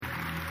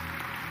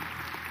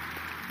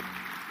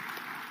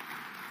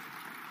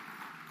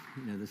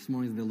This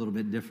morning's been a little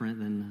bit different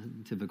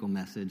than a typical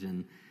message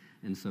and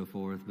so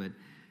forth. But,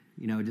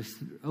 just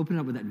open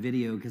up with that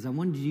video because I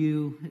wanted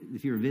you,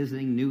 if you're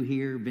visiting, new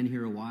here, been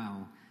here a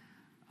while,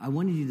 I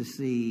wanted you to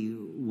see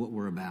what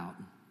we're about.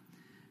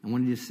 I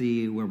wanted you to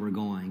see where we're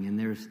going. And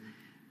there's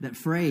that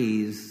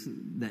phrase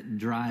that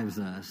drives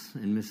us,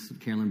 and Miss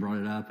Carolyn brought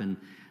it up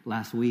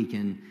last week,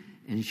 and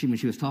when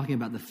she was talking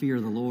about the fear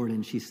of the Lord,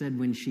 and she said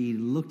when she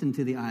looked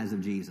into the eyes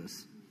of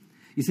Jesus.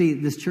 You see,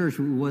 this church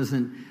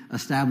wasn't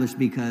established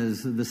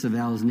because the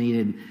Savells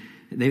needed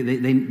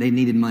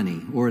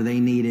money, or they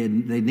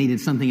needed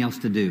something else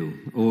to do,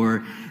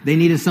 or they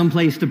needed some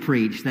place to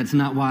preach. That's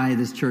not why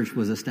this church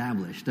was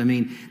established. I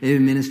mean, they've been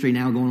in ministry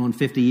now going on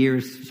 50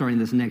 years, starting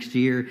this next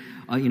year.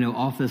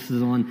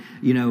 Offices on,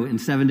 in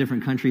 7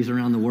 different countries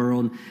around the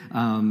world,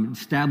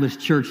 established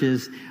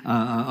churches,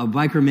 a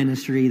biker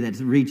ministry that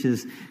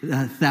reaches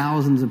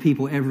thousands of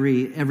people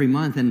every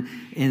month.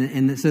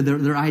 And so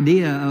their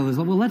idea was,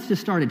 well, let's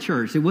just start a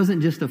church. It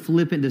wasn't just a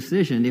flippant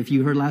decision. If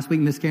you heard last week,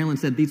 Miss Carolyn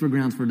said these were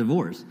grounds for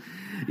divorce,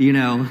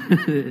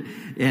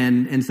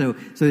 and so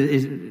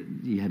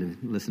you had to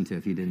listen to it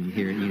if you didn't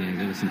hear it,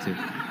 listen to it.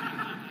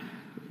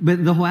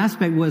 But the whole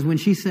aspect was when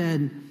she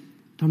said,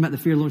 talking about the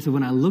fear of the Lord, so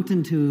when I looked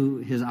into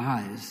his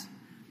eyes,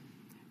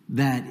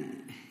 that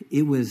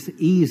it was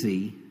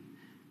easy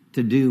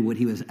to do what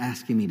he was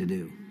asking me to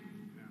do.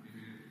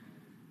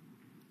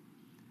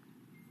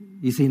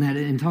 You see,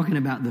 in talking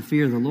about the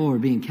fear of the Lord,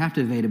 being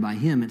captivated by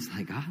him, it's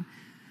like, God,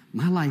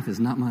 my life is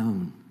not my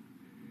own.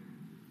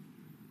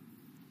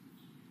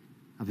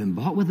 I've been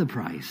bought with a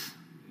price.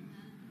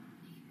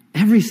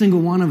 Every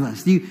single one of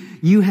us.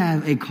 You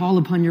have a call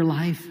upon your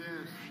life.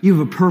 You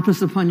have a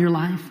purpose upon your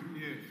life.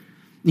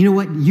 You know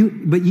what?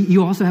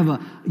 You also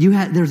have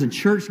there's a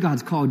church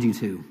God's called you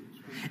to.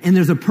 And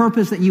there's a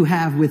purpose that you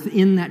have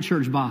within that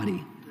church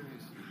body.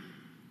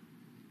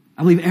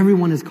 I believe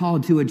everyone is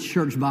called to a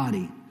church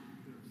body.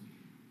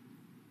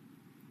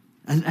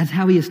 That's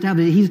how he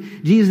established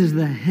it. Jesus is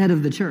the head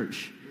of the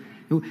church.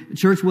 The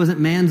church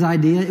wasn't man's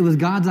idea. It was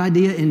God's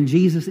idea, and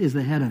Jesus is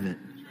the head of it.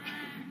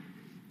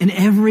 And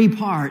every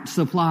part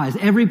supplies.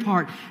 Every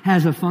part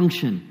has a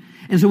function.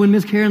 And so when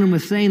Miss Carolyn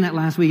was saying that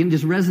last week, it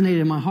just resonated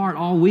in my heart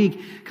all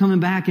week,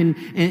 coming back and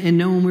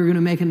knowing we were going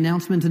to make an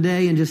announcement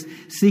today and just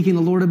seeking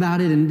the Lord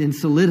about it and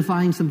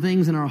solidifying some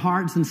things in our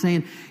hearts and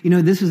saying,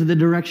 this is the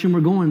direction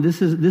we're going.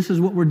 This is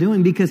what we're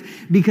doing because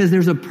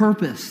there's a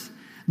purpose.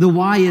 The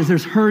why is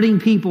there's hurting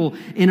people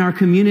in our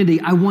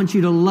community. I want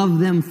you to love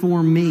them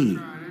for me.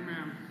 That's right.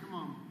 Amen. Come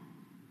on.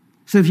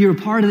 So if you're a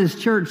part of this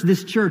church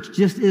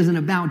just isn't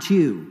about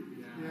you.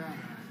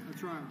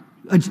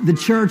 The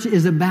church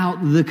is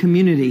about the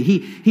community.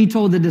 He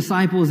told the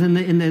disciples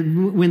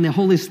when the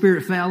Holy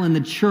Spirit fell and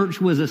the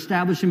church was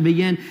established and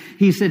began,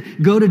 he said,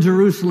 go to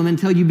Jerusalem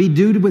until you be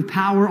endued with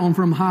power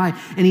from high.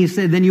 And he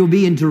said, then you'll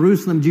be in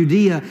Jerusalem,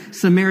 Judea,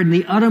 Samaria, and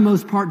the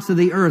uttermost parts of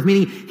the earth.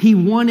 Meaning he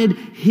wanted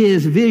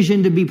his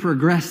vision to be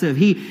progressive.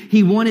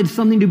 He wanted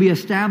something to be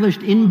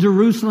established in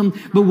Jerusalem,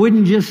 but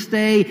wouldn't just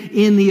stay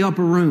in the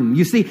upper room.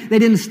 You see, they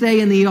didn't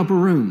stay in the upper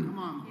room.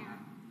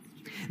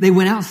 They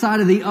went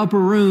outside of the upper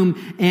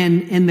room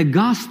and the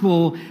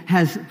gospel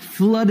has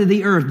flooded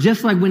the earth.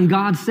 Just like when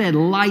God said,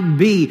 light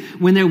be,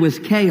 when there was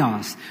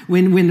chaos.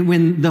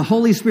 When the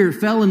Holy Spirit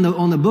fell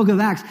on the book of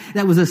Acts,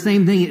 that was the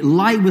same thing.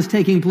 Light was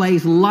taking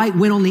place. Light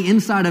went on the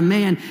inside of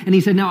man. And he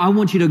said, now I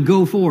want you to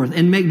go forth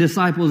and make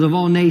disciples of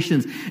all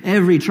nations,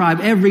 every tribe,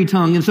 every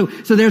tongue. And so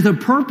there's a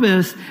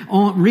purpose,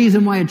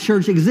 reason why a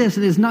church exists.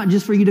 And it's not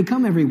just for you to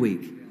come every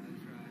week.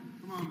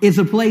 It's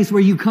a place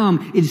where you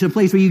come. It's a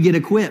place where you get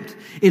equipped.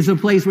 It's a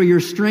place where you're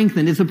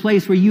strengthened. It's a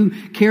place where you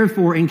care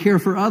for and care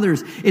for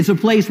others. It's a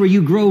place where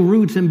you grow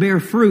roots and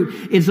bear fruit.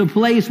 It's a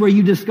place where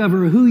you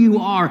discover who you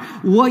are,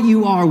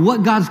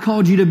 what God's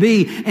called you to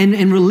be,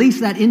 and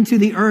release that into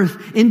the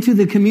earth, into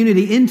the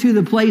community, into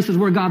the places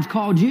where God's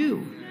called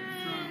you.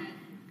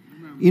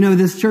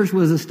 This church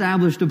was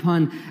established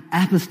upon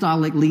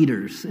apostolic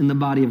leaders in the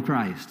body of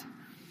Christ.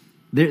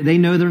 They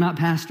know they're not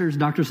pastors.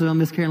 Dr. Savelle,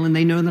 Miss Carolyn,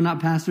 they know they're not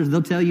pastors.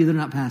 They'll tell you they're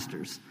not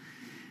pastors.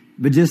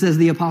 But just as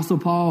the Apostle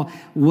Paul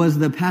was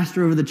the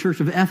pastor of the church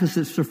of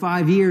Ephesus for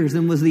 5 years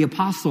and was the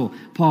Apostle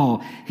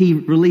Paul, he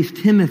released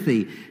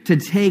Timothy to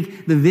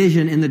take the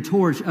vision and the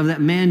torch of that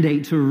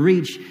mandate to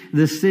reach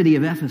the city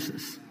of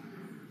Ephesus.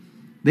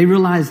 They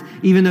realized,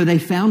 even though they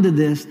founded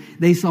this,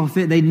 they saw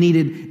fit they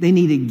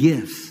needed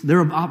gifts.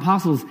 Their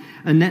apostles,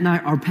 Annette and I,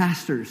 are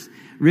pastors.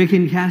 Rick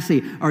and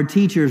Cassie are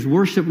teachers,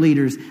 worship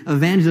leaders,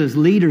 evangelists,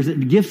 leaders,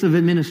 gifts of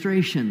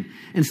administration,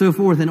 and so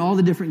forth, and all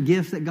the different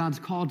gifts that God's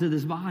called to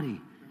this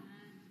body.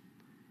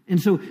 And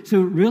so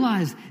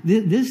realize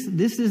this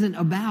isn't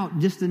about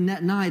just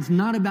Annette and I. It's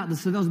not about the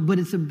Savells, but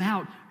it's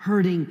about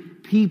hurting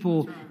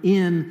people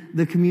in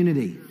the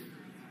community.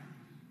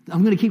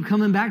 I'm going to keep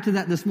coming back to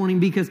that this morning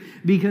because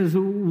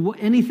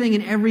anything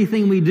and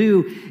everything we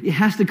do, it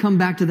has to come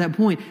back to that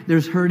point.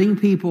 There's hurting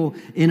people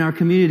in our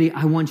community.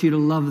 I want you to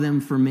love them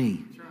for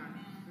me.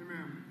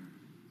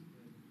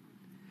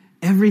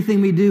 Everything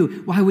we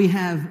do, why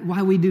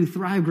we do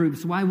Thrive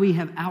groups, why we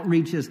have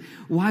outreaches,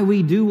 why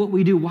we do what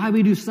we do, why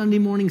we do Sunday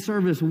morning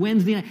service,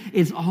 Wednesday night,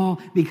 it's all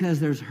because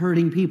there's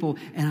hurting people,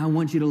 and I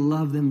want you to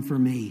love them for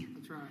me.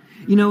 That's right.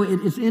 You know,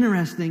 it's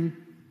interesting.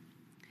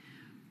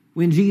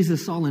 When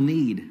Jesus saw a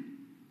need,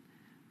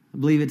 I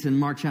believe it's in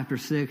Mark chapter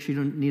 6, you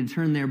don't need to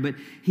turn there, but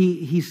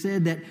he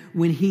said that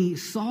when he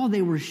saw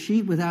they were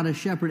sheep without a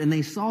shepherd and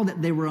they saw that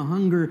they were a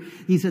hunger,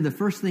 he said the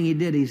first thing he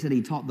did, he said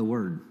he taught the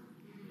word.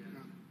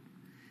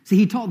 See,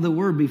 he taught the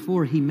word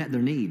before he met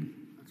their need.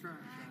 That's right.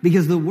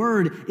 Because the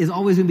word is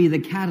always going to be the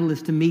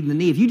catalyst to meeting the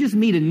need. If you just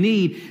meet a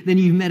need, then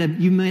you've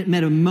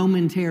met a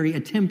momentary,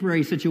 a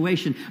temporary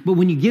situation. But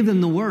when you give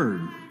them the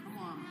word,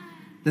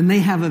 then they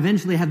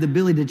eventually have the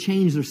ability to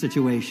change their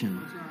situation.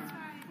 That's right.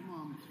 Come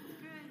on.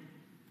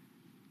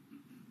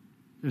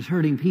 There's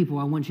hurting people.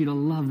 I want you to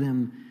love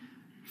them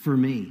for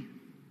me.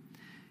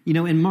 You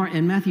know,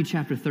 in Matthew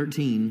chapter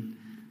 13,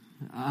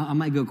 I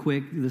might go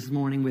quick this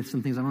morning with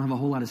some things. I don't have a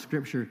whole lot of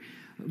scripture,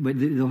 but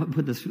they'll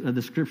put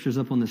the scriptures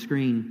up on the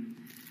screen.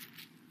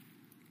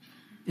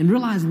 And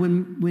realize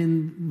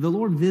when the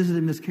Lord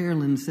visited Miss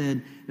Carolyn and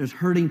said, there's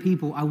hurting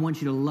people, I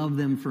want you to love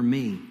them for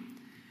me.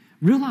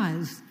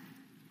 Realize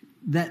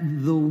that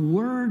the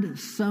word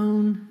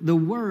sown, the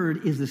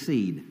word is the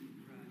seed.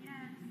 Yes.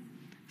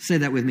 Say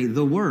that with me.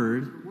 The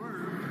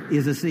word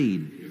is a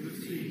seed.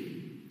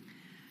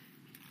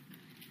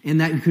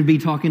 And that could be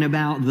talking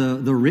about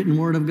the written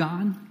word of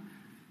God,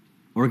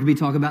 or it could be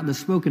talking about the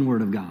spoken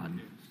word of God.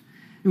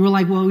 And we're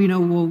like, well,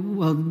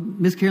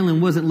 Miss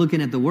Carolyn wasn't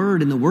looking at the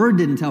word, and the word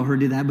didn't tell her to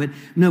do that, but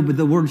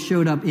the word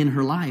showed up in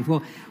her life.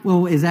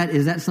 Well, is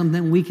that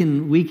something we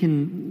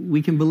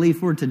can believe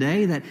for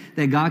today,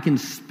 that God can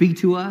speak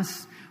to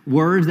us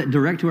words that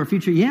direct to our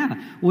future? Yeah.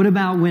 What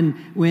about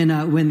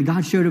when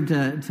God showed up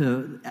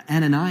to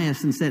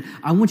Ananias and said,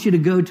 I want you to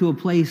go to a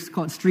place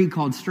called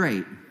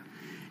Straight.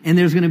 And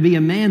there's going to be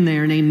a man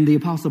there named the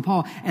Apostle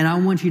Paul, and I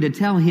want you to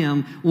tell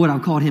him what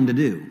I've called him to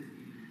do.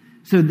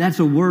 So that's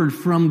a word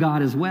from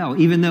God as well,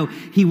 even though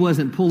he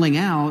wasn't pulling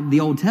out the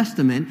Old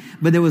Testament,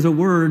 but there was a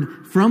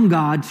word from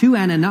God to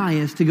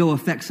Ananias to go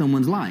affect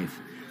someone's life.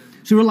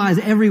 So realize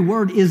every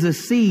word is a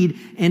seed,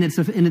 and its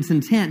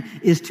intent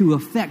is to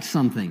affect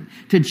something,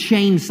 to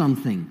change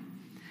something.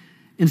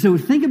 And so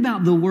think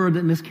about the word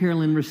that Miss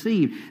Carolyn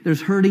received.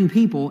 There's hurting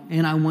people,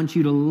 and I want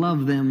you to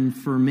love them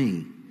for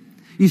me.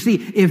 You see,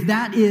 if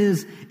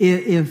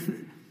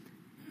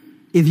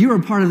you're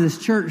a part of this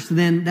church,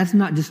 then that's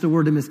not just a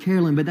word to Miss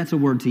Carolyn, but that's a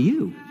word to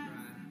you.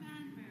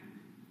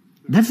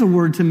 That's a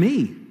word to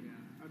me.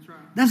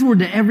 That's a word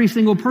to every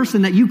single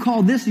person that you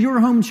call this your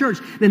home church.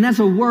 Then that's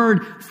a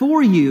word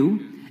for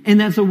you, and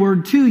that's a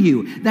word to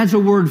you. That's a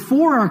word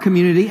for our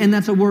community, and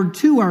that's a word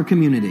to our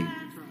community.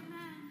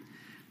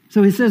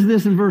 So he says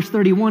this in verse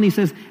 31, he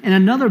says, and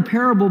another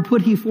parable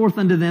put he forth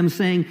unto them,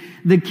 saying,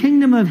 the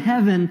kingdom of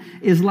heaven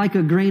is like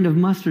a grain of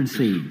mustard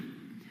seed,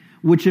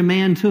 which a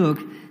man took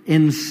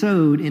and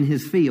sowed in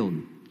his field,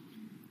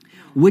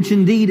 which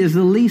indeed is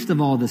the least of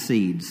all the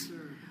seeds.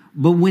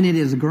 But when it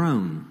is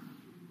grown,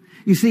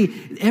 you see,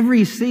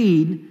 every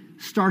seed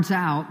starts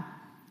out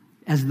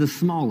as the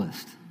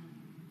smallest.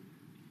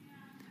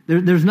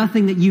 There's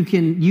nothing that you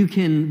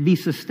can be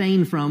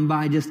sustained from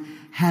by just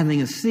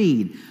having a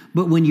seed.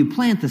 But when you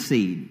plant the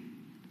seed.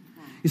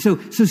 So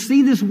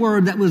see this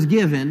word that was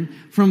given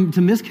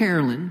to Miss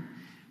Carolyn,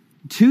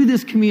 to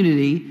this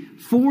community,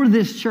 for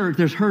this church.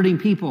 There's hurting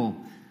people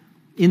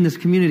in this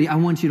community. I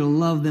want you to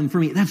love them for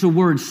me. That's a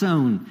word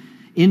sown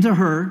into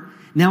her.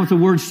 Now it's a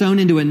word sown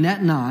into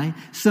Annette and I,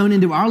 sown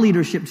into our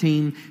leadership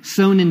team,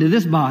 sown into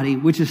this body,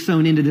 which is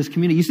sown into this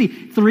community. You see,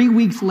 3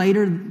 weeks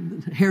later,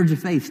 Heritage of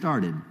Faith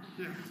started.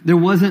 There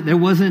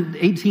wasn't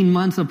 18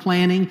 months of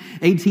planning,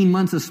 18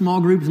 months of small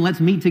groups, and let's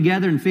meet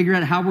together and figure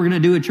out how we're going to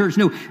do a church.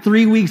 No,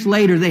 3 weeks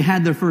later, they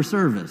had their first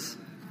service.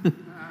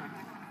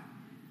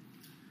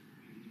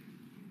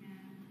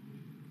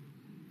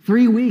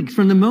 3 weeks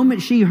from the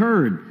moment she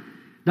heard.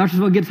 Dr.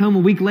 Swell gets home a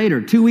week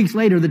later. 2 weeks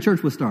later, the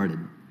church was started.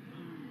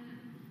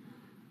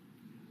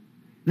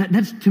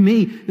 That's, to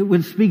me,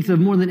 what speaks of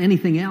more than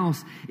anything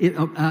else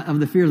of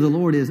the fear of the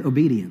Lord is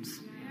obedience.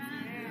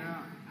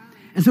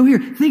 And so here,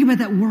 think about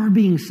that word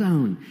being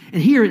sown.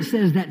 And here it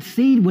says that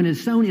seed, when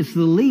it's sown, it's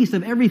the least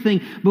of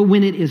everything. But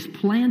when it is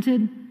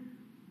planted,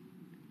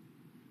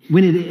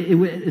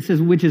 it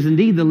says, which is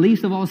indeed the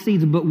least of all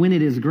seeds, but when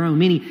it is grown.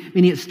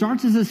 Meaning it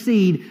starts as a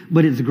seed,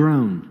 but it's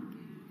grown.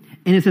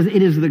 And it says,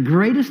 it is the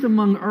greatest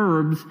among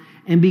herbs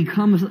and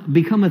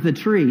becometh a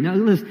tree. Now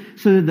listen,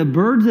 so that the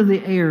birds of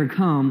the air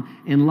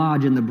come and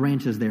lodge in the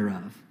branches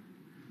thereof.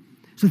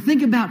 So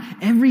think about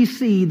every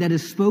seed that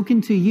is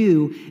spoken to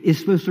you is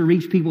supposed to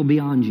reach people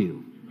beyond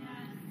you.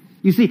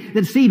 You see,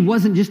 that seed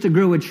wasn't just to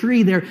grow a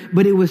tree there,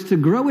 but it was to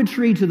grow a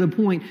tree to the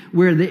point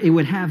where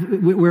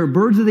where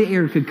birds of the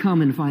air could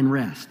come and find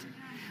rest.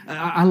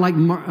 I like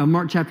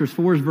Mark chapter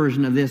 4's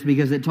version of this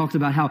because it talks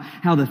about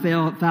how the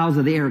fowls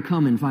of the air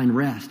come and find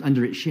rest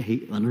under its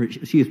shade.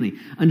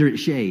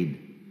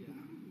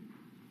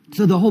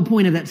 So the whole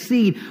point of that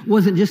seed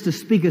wasn't just to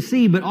speak a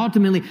seed, but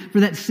ultimately for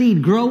that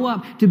seed grow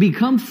up to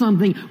become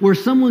something where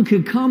someone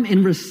could come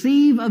and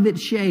receive of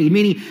its shade.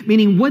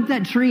 Meaning what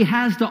that tree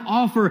has to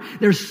offer,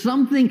 there's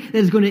something that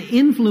is going to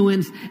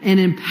influence and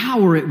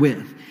empower it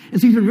with.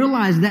 And so you can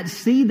realize that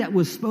seed that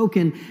was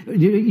spoken,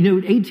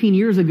 18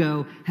 years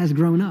ago has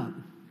grown up.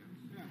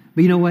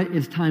 But you know what?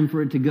 It's time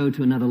for it to go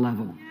to another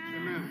level.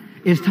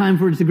 It's time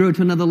for it to grow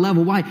to another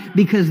level. Why?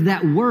 Because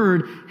that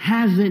word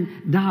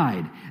hasn't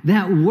died.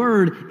 That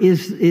word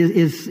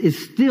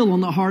is still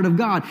on the heart of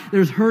God.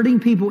 There's hurting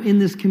people in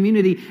this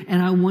community,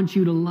 and I want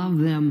you to love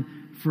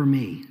them for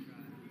me.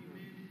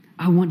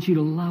 I want you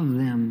to love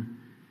them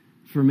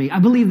for me. I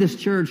believe this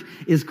church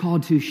is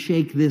called to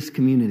shake this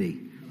community.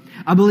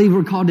 I believe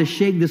we're called to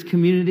shake this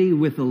community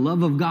with the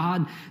love of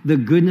God, the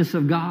goodness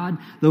of God,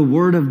 the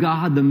Word of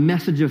God, the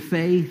message of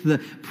faith, the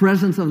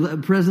presence of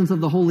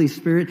the Holy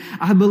Spirit.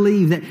 I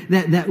believe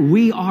that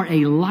we are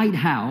a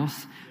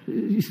lighthouse.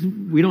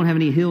 We don't have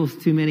any hills,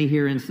 too many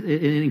here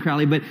in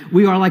Crowley, but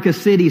we are like a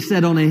city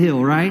set on a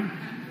hill, right?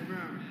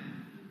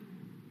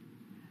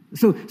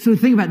 So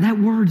think about it. That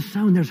word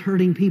sown. There's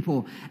hurting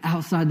people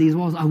outside these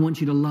walls. I want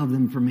you to love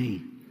them for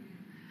me.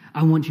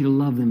 I want you to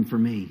love them for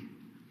me.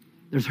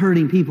 There's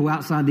hurting people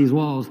outside these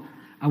walls.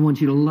 I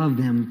want you to love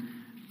them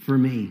for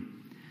me.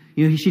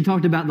 She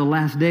talked about the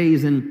last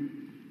days and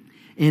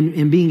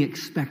being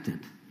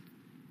expectant.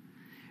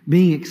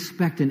 Being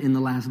expectant in the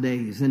last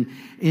days. And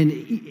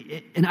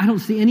I don't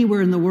see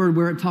anywhere in the Word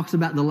where it talks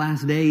about the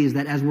last days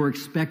that as we're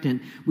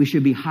expectant, we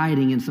should be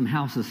hiding in some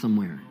houses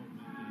somewhere.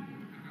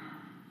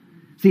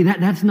 See,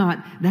 that's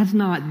not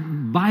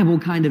Bible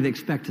kind of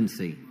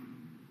expectancy.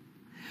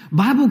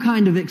 Bible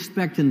kind of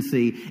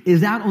expectancy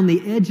is out on the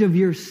edge of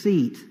your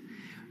seat,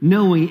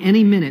 knowing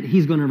any minute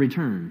He's going to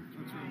return.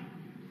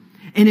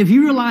 And if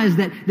you realize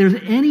that there's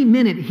any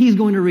minute He's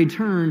going to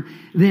return,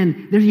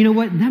 then you know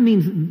what? That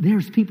means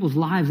there's people's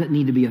lives that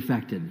need to be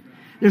affected.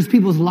 There's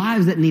people's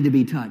lives that need to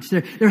be touched.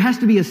 There has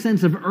to be a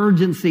sense of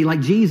urgency,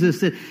 like Jesus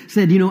said,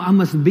 I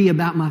must be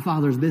about my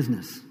Father's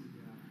business.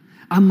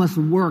 I must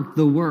work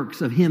the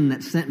works of Him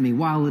that sent me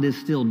while it is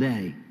still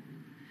day.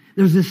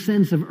 There's this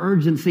sense of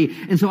urgency.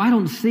 And so I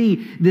don't see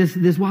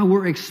this while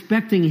we're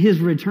expecting His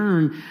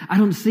return, I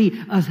don't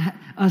see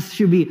us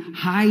should be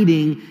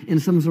hiding in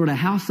some sort of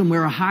house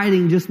somewhere or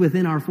hiding just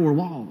within our four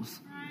walls.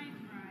 Right.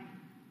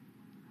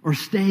 Or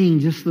staying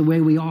just the way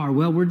we are.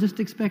 Well, we're just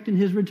expecting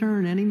His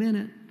return any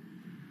minute.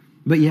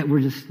 But yet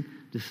we're just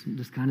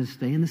kind of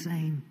staying the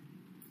same.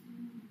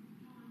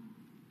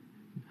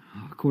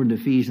 According to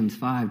Ephesians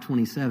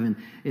 5:27,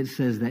 it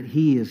says that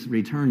He is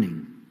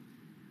returning.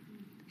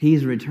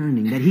 He's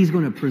returning, that He's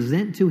going to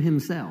present to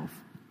Himself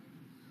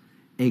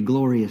a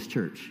glorious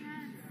church.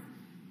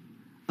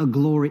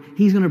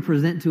 He's going to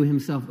present to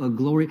Himself a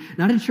glory,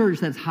 not a church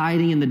that's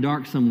hiding in the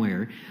dark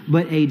somewhere,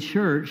 but a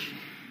church,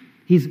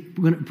 He's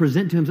going to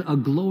present to Himself a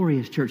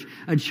glorious church,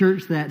 a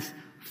church that's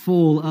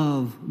full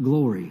of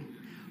glory,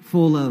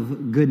 full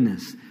of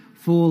goodness,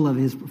 full of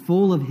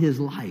His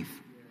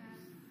life.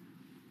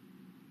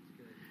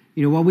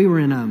 While we were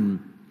in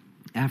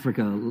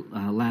Africa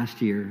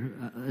last year,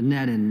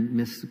 Annette and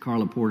Miss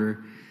Carla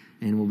Porter,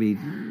 and we'll be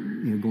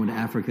going to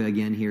Africa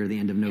again here at the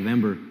end of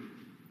November.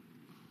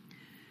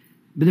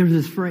 But there was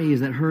this phrase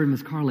that her and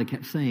Miss Carla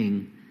kept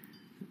saying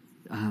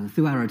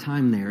throughout our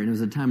time there, and it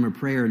was a time of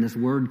prayer, and this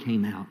word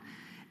came out,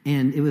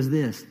 and it was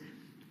this: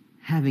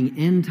 having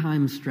end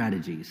time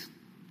strategies.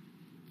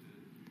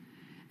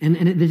 And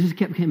they just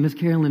kept, Miss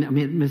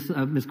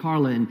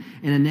Carla and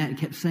Annette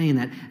kept saying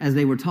that as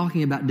they were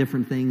talking about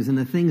different things and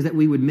the things that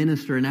we would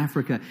minister in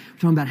Africa, we're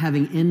talking about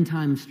having end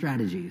time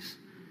strategies.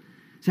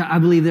 So I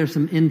believe there's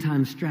some end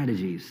time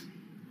strategies.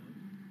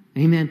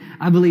 Amen.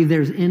 I believe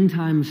there's end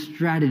time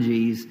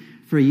strategies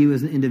for you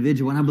as an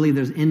individual, and I believe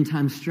there's end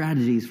time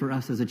strategies for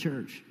us as a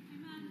church.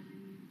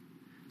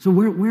 So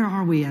where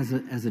are we as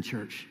a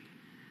church?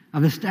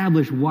 I've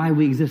established why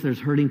we exist.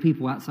 There's hurting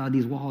people outside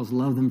these walls.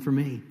 Love them for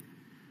me.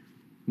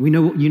 You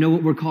know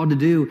what we're called to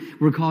do?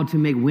 We're called to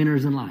make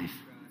winners in life.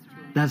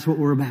 That's what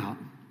we're about.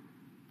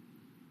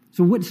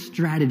 So what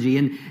strategy?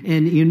 And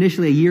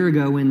initially a year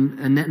ago when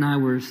Annette and I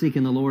were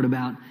seeking the Lord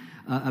about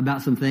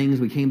some things,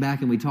 we came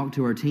back and we talked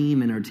to our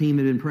team, and our team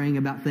had been praying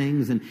about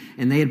things, and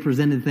they had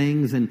presented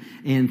things and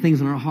things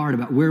in our heart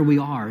about where we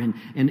are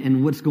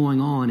and what's going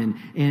on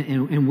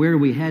and where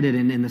we headed.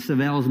 And the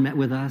Savells met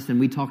with us, and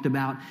we talked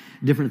about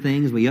different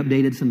things. We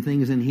updated some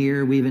things in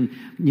here. We even,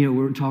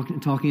 we're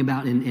talking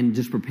about and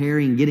just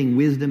preparing, getting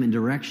wisdom and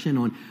direction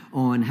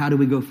on how do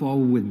we go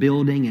forward with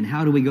building and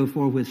how do we go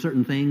forward with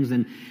certain things.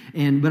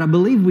 But I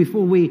believe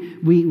before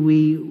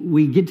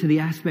we get to the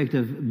aspect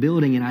of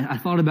building, and I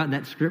thought about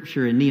that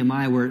scripture in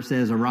Nehemiah where it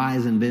says,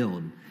 arise and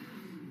build.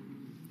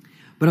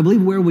 But I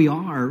believe where we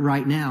are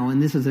right now,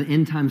 and this is an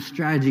end time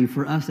strategy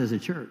for us as a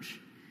church,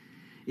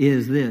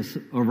 is this: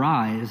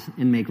 arise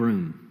and make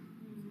room.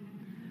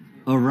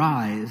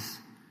 Arise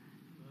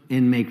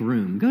and make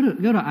room. Go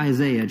to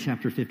Isaiah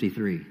chapter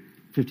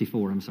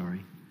 54, I'm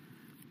sorry.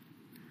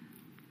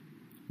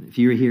 If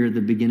you were here at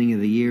the beginning of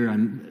the year,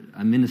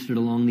 I ministered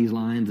along these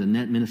lines,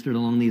 Annette ministered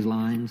along these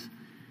lines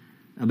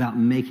about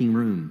making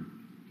room.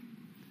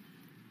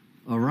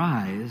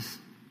 Arise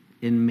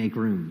and make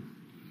room.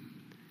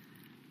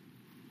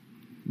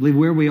 I believe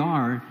where we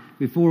are,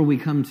 before we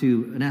come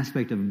to an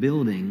aspect of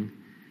building,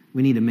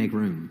 we need to make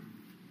room.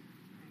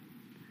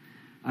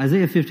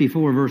 Isaiah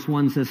 54 verse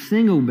 1 says,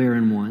 "Sing, O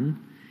barren one,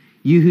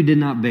 you who did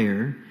not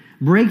bear.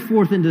 Break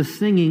forth into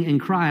singing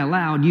and cry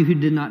aloud, you who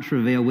did not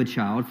travail with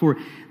child. For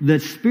the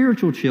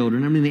spiritual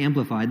children," the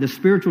Amplified, "the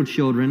spiritual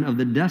children of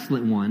the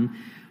desolate one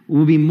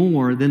will be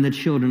more than the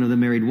children of the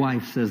married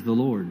wife, says the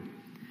Lord."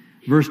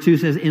 Verse 2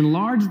 says,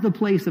 "Enlarge the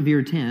place of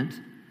your tent,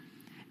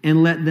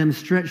 and let them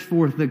stretch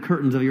forth the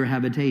curtains of your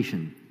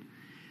habitation.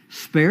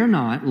 Spare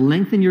not,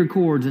 lengthen your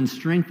cords, and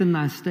strengthen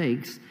thy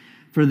stakes,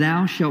 for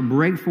thou shalt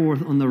break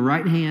forth on the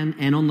right hand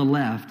and on the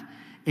left,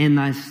 and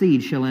thy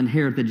seed shall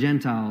inherit the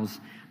Gentiles,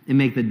 and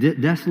make the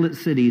desolate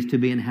cities to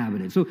be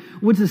inhabited." So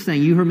what's this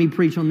saying? You heard me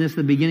preach on this at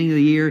the beginning of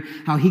the year,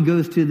 how he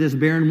goes to this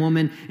barren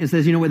woman and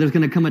says, you know what, there's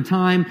going to come a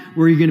time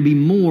where you're going to be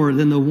more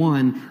than the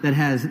one that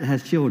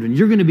has children.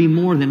 You're going to be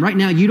more than. Right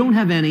now, you don't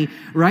have any.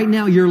 Right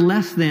now, you're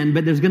less than,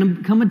 but there's going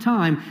to come a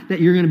time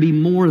that you're going to be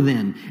more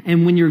than.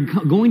 And when you're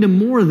going to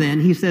more than,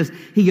 he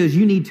goes,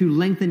 you need to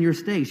lengthen your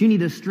stakes. You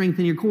need to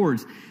strengthen your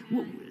cords.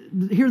 Well,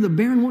 here, the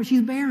barren woman,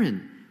 she's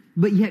barren.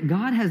 But yet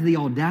God has the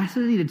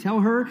audacity to tell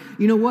her,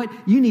 you know what?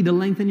 You need to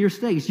lengthen your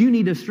stakes. You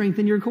need to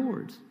strengthen your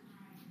cords.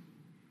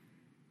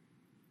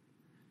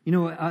 You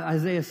know,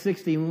 Isaiah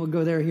 60, and we'll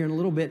go there here in a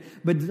little bit,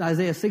 but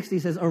Isaiah 60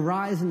 says,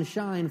 "Arise and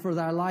shine, for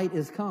thy light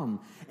is come,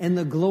 and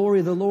the glory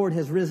of the Lord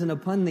has risen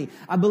upon thee."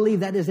 I believe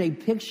that is a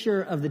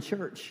picture of the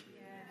church.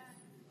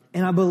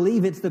 And I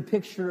believe it's the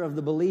picture of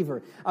the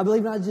believer. I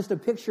believe not just a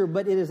picture,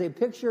 but it is a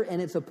picture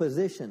and it's a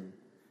position.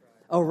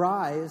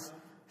 Arise,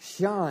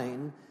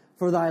 shine,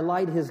 for thy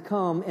light has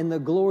come, and the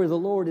glory of the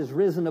Lord is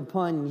risen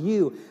upon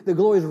you. The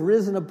glory is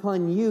risen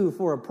upon you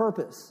for a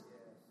purpose.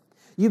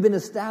 You've been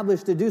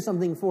established to do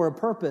something for a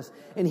purpose.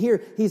 And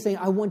here he's saying,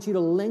 I want you to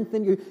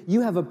lengthen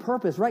you have a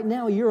purpose. Right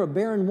now you're a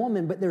barren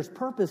woman, but there's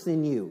purpose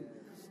in you.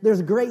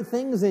 There's great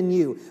things in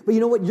you. But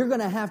you know what? You're going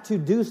to have to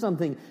do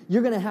something.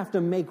 You're going to have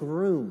to make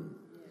room.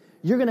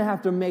 You're going to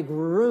have to make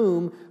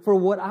room for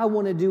what I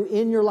want to do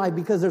in your life,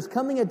 because there's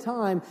coming a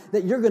time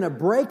that you're going to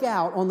break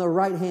out on the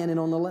right hand and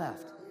on the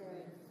left.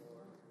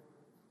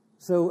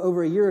 So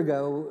over a year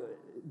ago,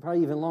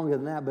 probably even longer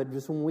than that, but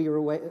just when we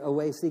were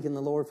away seeking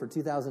the Lord for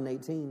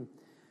 2018,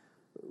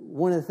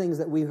 one of the things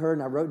that we heard,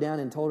 and I wrote down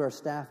and told our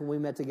staff when we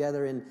met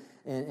together and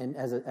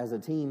as a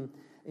team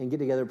and get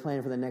together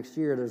planning for the next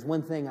year, there's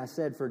one thing I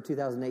said for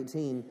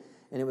 2018,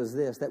 and it was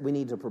this, that we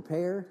need to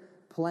prepare,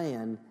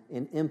 plan,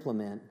 and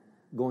implement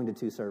going to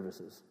 2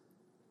 services.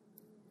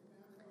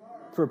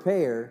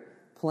 Prepare,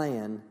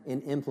 plan,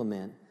 and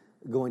implement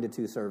going to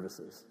 2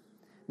 services.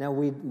 Now,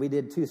 we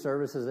did 2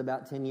 services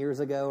about 10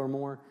 years ago or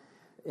more,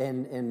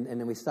 and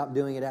then we stopped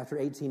doing it after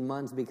 18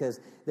 months because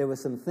there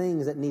was some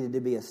things that needed to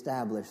be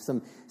established,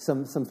 some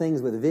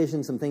things with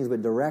vision, some things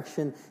with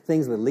direction,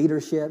 things with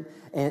leadership,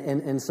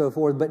 and so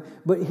forth.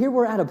 But here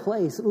we're at a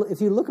place, if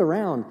you look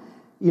around,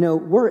 you know,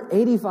 we're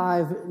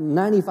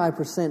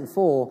 95%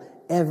 full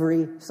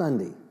every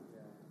Sunday.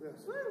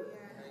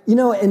 You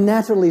know, and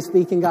naturally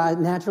speaking,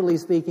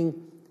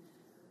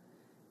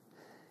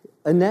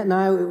 Annette and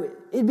I,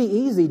 it'd be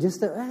easy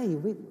just to,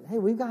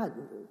 we've got,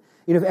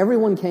 you know, if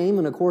everyone came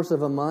in the course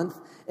of a month,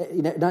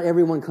 you know, not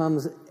everyone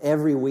comes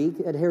every week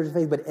at Heritage of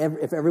Faith, but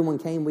if everyone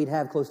came, we'd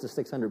have close to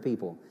 600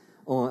 people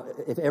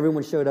if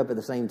everyone showed up at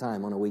the same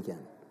time on a weekend.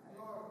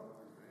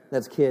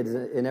 That's kids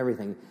and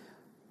everything.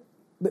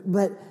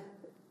 But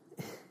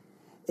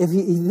if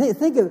you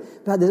think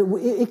about this,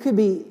 we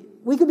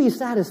could be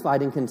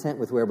satisfied and content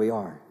with where we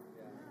are.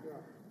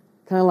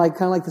 Kind of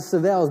like the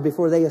Savells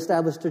before they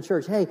established a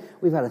church. Hey,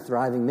 we've had a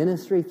thriving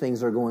ministry.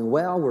 Things are going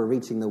well. We're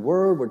reaching the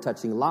word. We're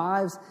touching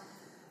lives.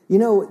 You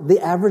know, the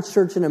average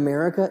church in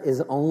America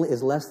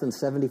is less than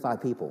 75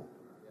 people.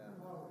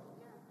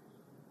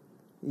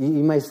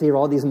 You might see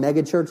all these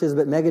mega churches,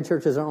 but mega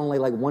churches are only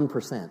like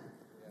 1%.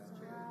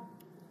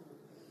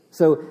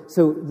 So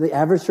the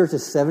average church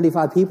is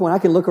 75 people, and I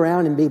can look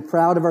around and be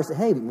proud of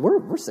ourselves. Hey,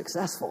 we're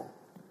successful.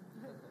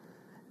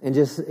 And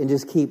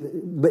just keep,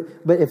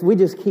 but if we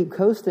just keep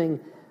coasting,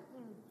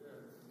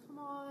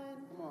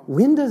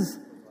 when does,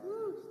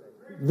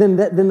 then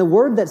the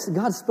word that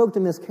God spoke to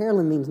Miss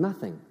Carolyn means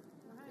nothing.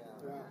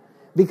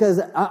 Because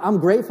I'm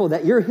grateful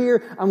that you're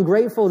here. I'm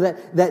grateful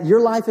that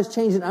your life has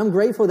changed. And I'm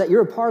grateful that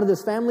you're a part of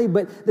this family,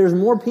 but there's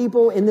more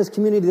people in this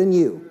community than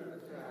you.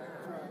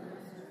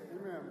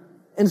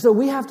 And so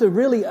we have to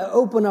really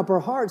open up our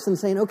hearts and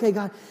saying, okay,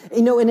 God,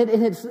 you know, and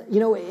it's,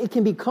 you know, it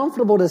can be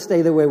comfortable to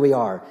stay the way we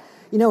are.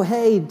 You know,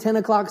 hey, 10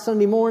 o'clock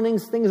Sunday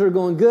mornings, things are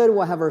going good.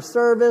 We'll have our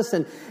service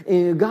and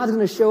God's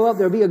going to show up.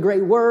 There'll be a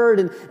great word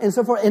and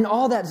so forth. And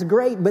all that's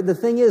great. But the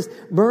thing is,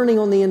 burning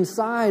on the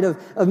inside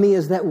of me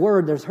is that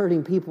word. There's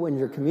hurting people in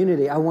your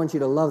community. I want you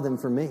to love them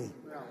for me.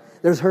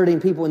 There's hurting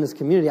people in this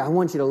community. I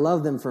want you to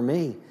love them for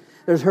me.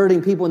 There's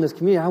hurting people in this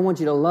community. I want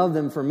you to love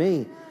them for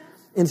me.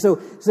 And so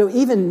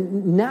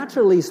even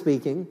naturally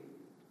speaking,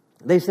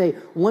 they say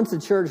once a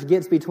church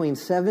gets between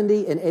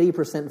 70 and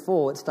 80%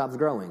 full, it stops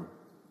growing.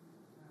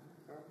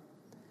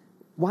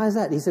 Why is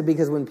that? He said,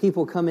 because when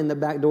people come in the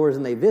back doors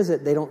and they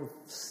visit, they don't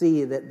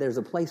see that there's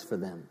a place for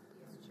them.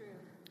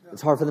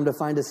 It's hard for them to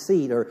find a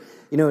seat. Or,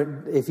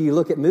 if you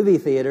look at movie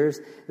theaters,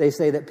 they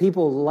say that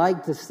people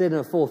like to sit in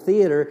a full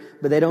theater,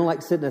 but they don't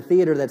like to sit in a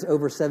theater that's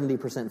over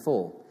 70%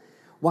 full.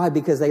 Why?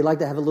 Because they like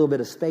to have a little bit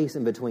of space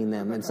in between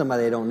them and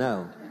somebody they don't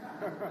know.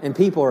 And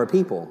people are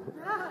people,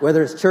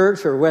 whether it's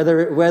church or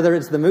whether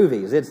it's the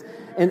movies.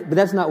 But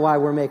that's not why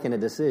we're making a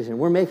decision.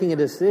 We're making a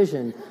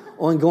decision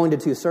on going to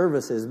 2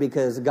 services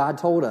because God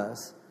told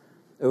us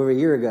over a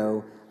year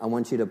ago, I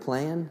want you to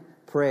plan,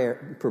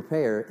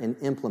 prepare, and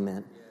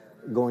implement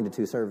going to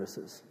 2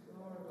 services.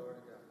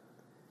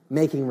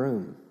 Making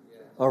room.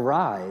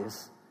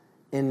 Arise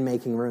in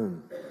making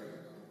room.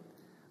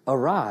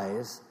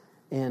 Arise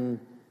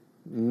and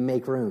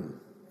make room.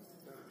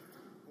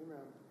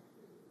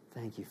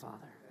 Thank you, Father.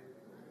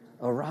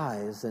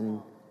 Arise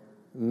and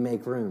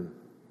make room.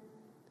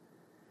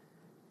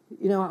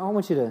 I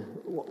want you to,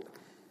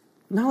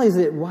 not only is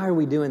it, why are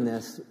we doing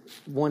this?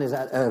 One is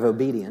out of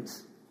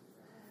obedience.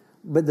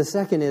 But the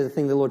second is the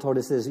thing the Lord told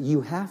us is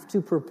you have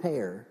to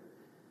prepare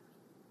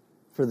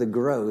for the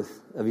growth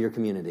of your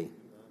community.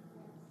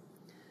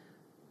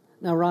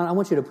 Now, Ron, I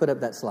want you to put up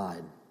that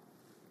slide.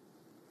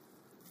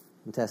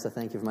 And Tessa,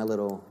 thank you for my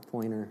little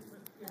pointer.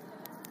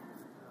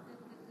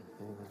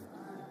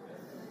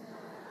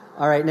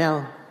 All right,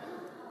 now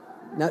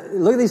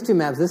look at these 2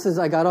 maps.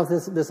 I got off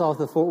this off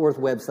the Fort Worth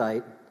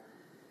website,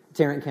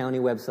 Tarrant County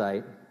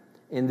website.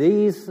 And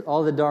these,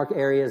 all the dark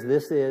areas,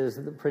 this is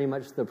pretty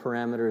much the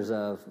parameters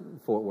of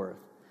Fort Worth.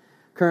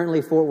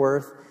 Currently, Fort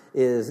Worth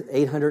is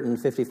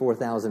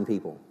 854,000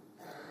 people.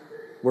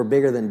 We're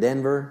bigger than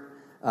Denver.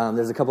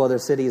 There's a couple other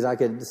cities I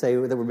could say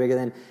that we're bigger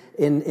than.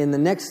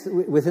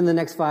 Within the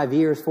next 5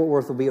 years, Fort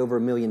Worth will be over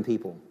 1 million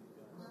people.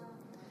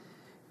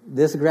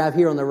 This graph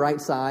here on the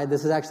right side,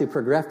 this is actually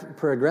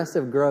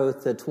progressive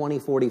growth to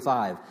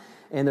 2045.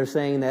 And they're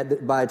saying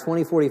that by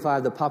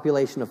 2045, the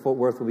population of Fort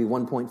Worth will be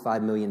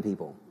 1.5 million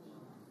people.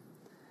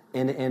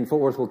 And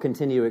Fort Worth will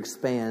continue to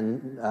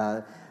expand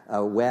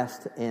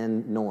west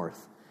and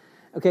north.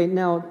 Okay,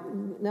 now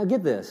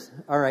get this.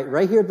 All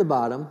right here at the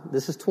bottom,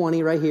 this is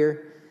 20 right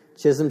here.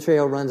 Chisholm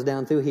Trail runs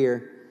down through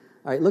here.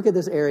 All right, look at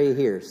this area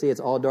here. See,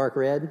 it's all dark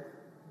red.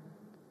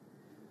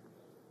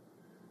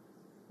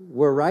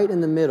 We're right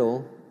in the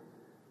middle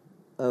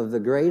of the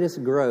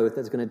greatest growth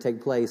that's going to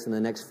take place in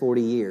the next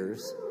 40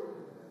 years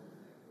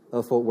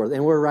of Fort Worth.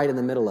 And we're right in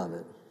the middle of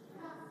it.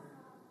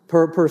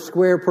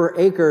 Per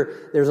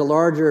acre, there's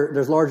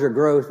larger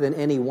growth than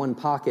any one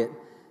pocket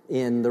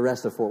in the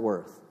rest of Fort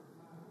Worth.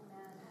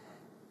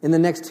 In the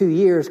next 2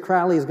 years,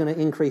 Crowley is going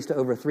to increase to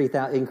over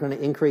 3,000. Going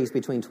to increase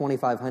between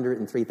 2,500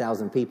 and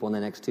 3,000 people in the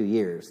next 2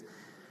 years.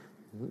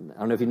 I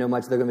don't know if you know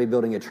much. They're going to be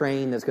building a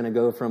train that's going to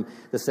go from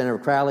the center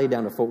of Crowley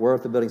down to Fort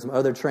Worth. They're building some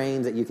other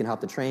trains that you can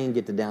hop the train,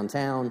 get to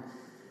downtown.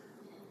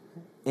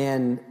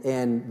 And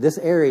this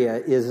area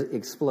is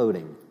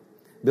exploding.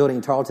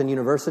 Building Tarleton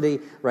University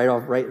right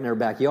in our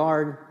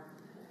backyard.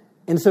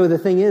 And so the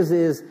thing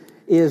is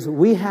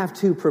we have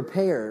to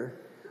prepare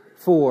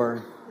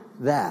for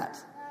that.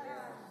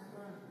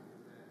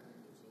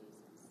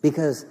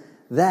 Because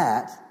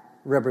that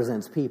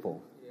represents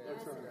people.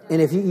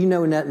 And if you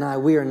know Annette and I,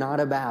 we are not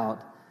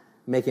about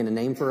making a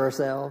name for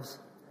ourselves.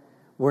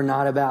 We're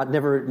not about,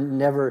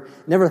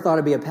 never thought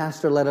to be a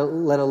pastor, let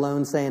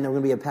alone saying I'm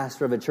going to be a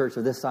pastor of a church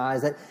of this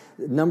size. That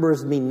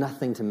numbers mean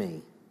nothing to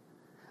me.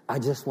 I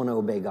just want to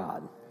obey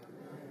God.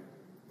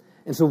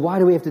 And so why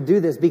do we have to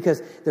do this?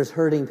 Because there's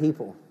hurting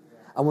people.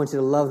 I want you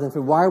to love them.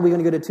 Why are we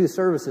going to go to 2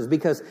 services?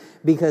 Because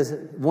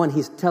one,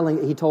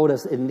 he told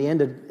us in the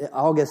end of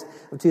August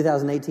of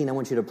 2018, I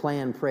want you to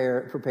plan,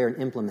 prepare,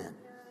 and implement.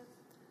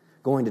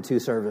 Going to 2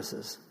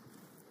 services.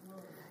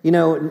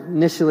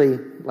 Initially,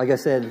 like I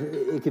said,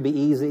 it could be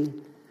easy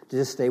to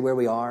just stay where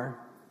we are.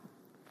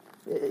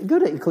 Go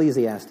to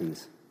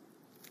Ecclesiastes.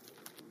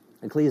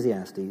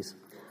 Ecclesiastes.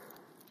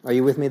 Are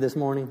you with me this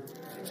morning?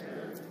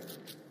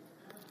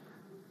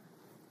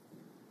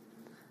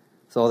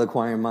 So all the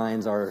choir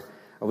minds are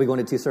we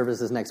going to 2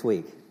 services next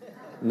week?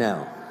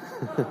 No.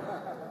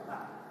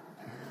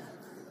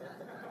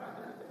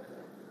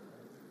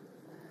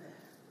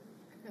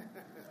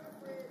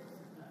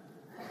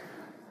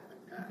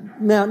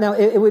 Now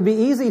it would be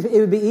easy. It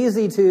would be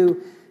easy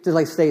to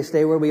like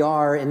stay where we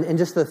are, and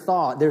just the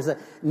thought. There's a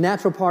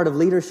natural part of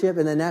leadership,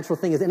 and the natural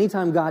thing is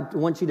anytime God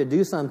wants you to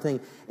do something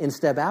and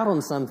step out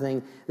on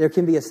something, there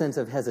can be a sense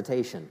of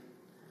hesitation.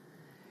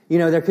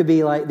 There could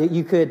be like that.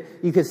 You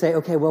could say,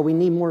 okay, well, we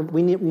need more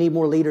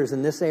leaders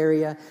in this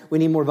area. We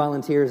need more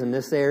volunteers in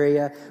this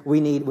area. We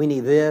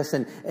need this,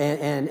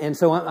 and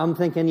so I'm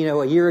thinking,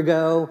 a year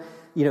ago,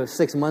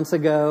 6 months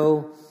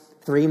ago,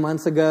 3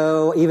 months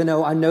ago, even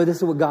though I know this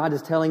is what God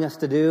is telling us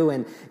to do,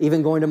 and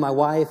even going to my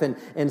wife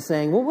and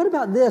saying, well, what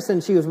about this?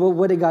 And she goes, well,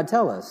 what did God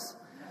tell us?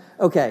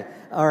 Okay,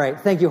 all right,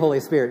 thank you,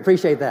 Holy Spirit.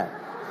 Appreciate that.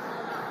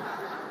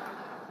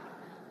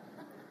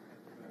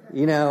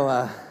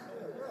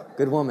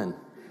 Good woman.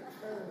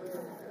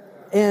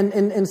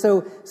 And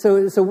so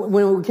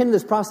when we came to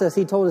this process,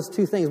 he told us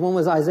two things. One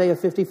was Isaiah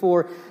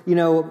 54, I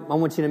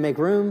want you to make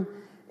room.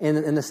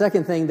 And the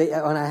second thing,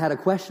 when I had a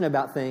question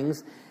about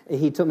things,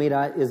 he took me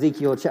to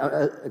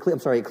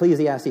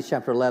Ecclesiastes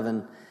chapter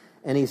 11,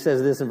 and he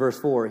says this in verse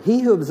 4,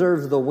 "He who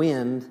observes the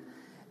wind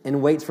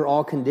and waits for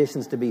all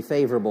conditions to be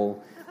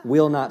favorable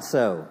will not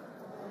sow.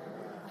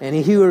 And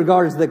he who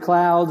regards the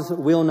clouds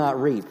will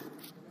not reap.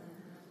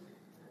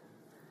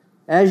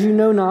 As you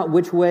know not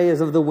which way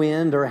is of the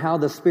wind, or how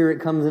the Spirit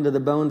comes into the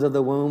bones of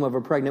the womb of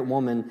a pregnant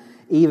woman,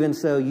 even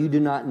so you do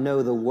not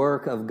know the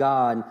work of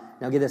God."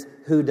 Now get this,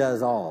 who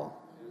does all.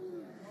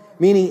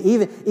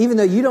 Meaning, even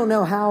though you don't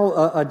know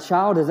how a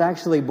child is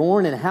actually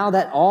born and how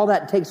all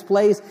that takes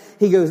place,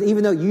 he goes,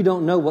 even though you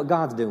don't know what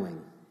God's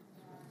doing.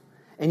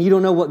 And you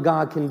don't know what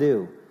God can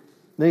do.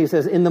 Then he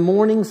says, "In the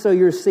morning sow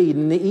your seed,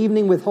 in the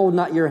evening withhold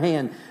not your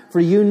hand. For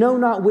you know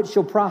not which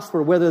shall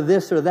prosper, whether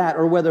this or that,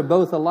 or whether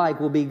both alike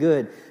will be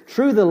good.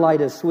 True, the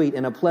light is sweet,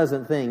 and a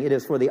pleasant thing it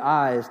is for the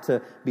eyes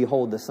to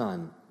behold the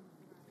sun."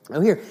 Now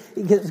here,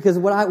 because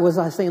what I was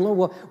saying, Lord,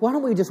 well, why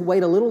don't we just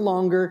wait a little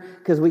longer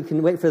because we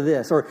can wait for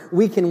this, or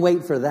we can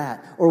wait for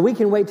that, or we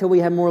can wait till we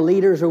have more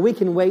leaders, or we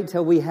can wait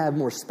till we have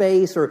more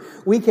space, or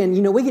we can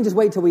just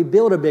wait till we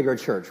build a bigger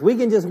church. We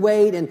can just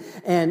wait,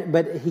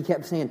 but he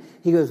kept saying,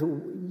 he goes,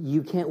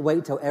 you can't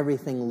wait till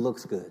everything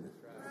looks good.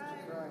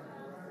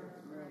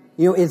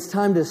 It's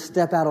time to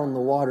step out on the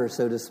water,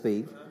 so to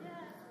speak,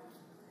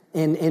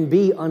 and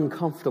be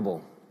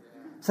uncomfortable.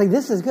 It's like,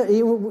 this is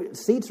good.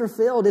 Seats are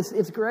filled.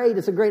 It's great.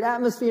 It's a great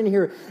atmosphere in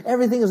here.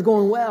 Everything is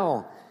going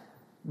well.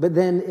 But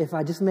then if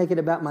I just make it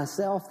about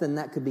myself, then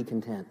that could be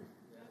content.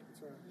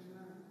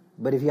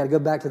 But if you got to go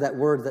back to that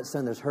word that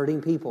said there's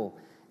hurting people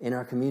in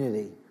our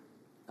community,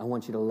 I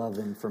want you to love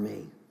them for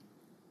me.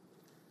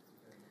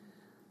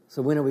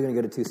 So when are we going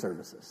to go to 2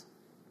 services?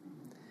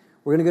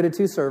 We're going to go to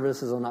 2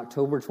 services on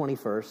October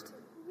 21st.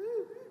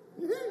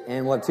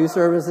 And what 2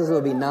 services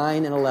will be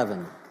 9 and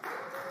 11.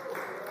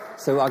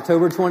 So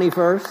October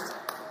 21st,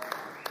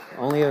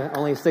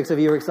 only 6 of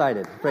you are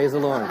excited. Praise the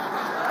Lord.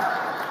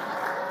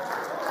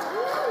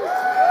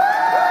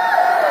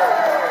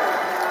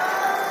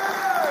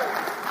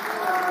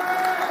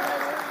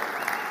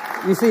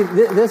 You see,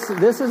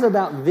 this is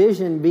about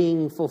vision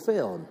being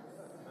fulfilled.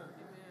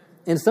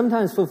 And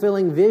sometimes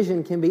fulfilling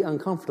vision can be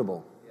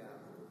uncomfortable.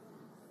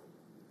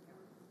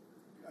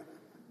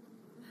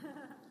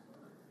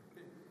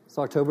 It's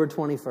October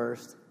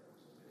 21st,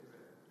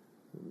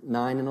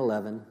 9 and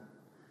 11.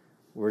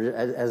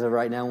 As of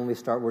right now, when we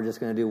start, we're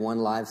just going to do 1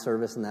 live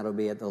service, and that'll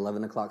be at the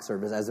 11 o'clock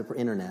service as for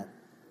internet.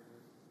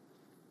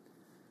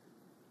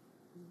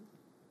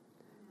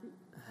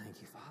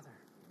 Thank you, Father.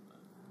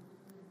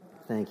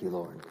 Thank you,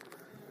 Lord.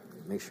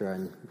 Make sure I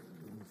don't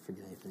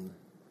forget anything.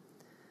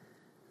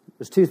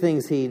 There's 2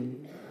 things he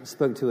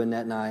spoke to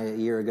Annette and I a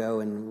year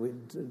ago, and we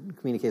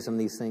communicate some of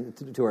these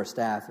things to our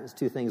staff. It's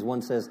 2 things.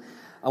 One says,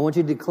 I want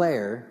you to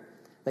declare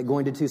that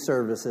going to 2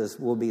 services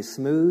will be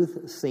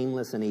smooth,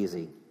 seamless, and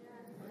easy.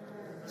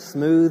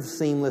 Smooth,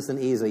 seamless, and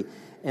easy.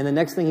 And the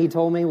next thing he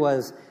told me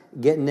was,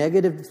 get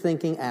negative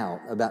thinking out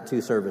about 2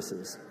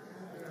 services.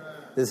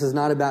 This is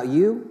not about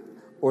you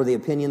or the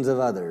opinions of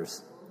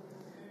others.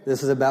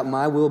 This is about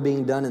my will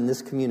being done in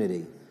this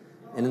community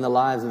and in the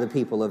lives of the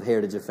people of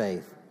Heritage of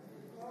Faith.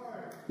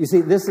 You see,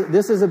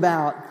 it's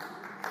about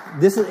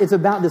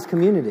this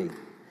community,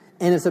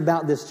 and it's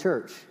about this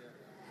church.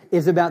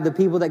 It's about the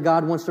people that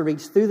God wants to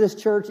reach through this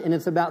church, and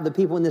it's about the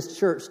people in this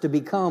church to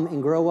become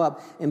and grow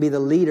up and be the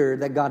leader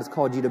that God has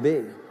called you to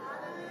be.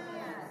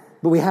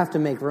 But we have to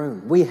make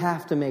room. We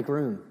have to make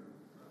room.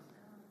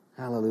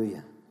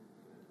 Hallelujah.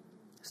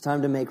 It's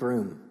time to make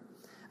room.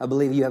 I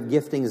believe you have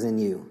giftings in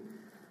you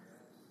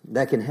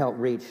that can help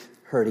reach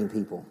hurting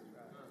people.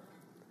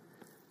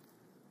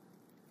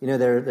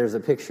 There's a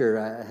picture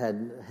I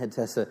had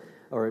Tessa,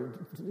 or go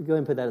ahead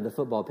and put that in the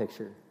football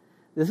picture.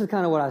 This is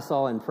kind of what I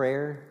saw in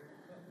prayer.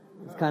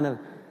 It's kind of,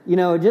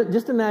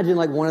 just imagine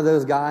like one of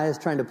those guys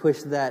trying to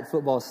push that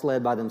football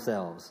sled by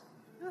themselves.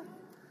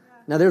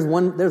 Now there's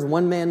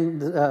one man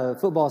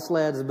football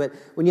sleds, but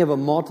when you have a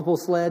multiple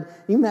sled,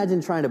 can you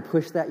imagine trying to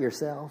push that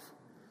yourself?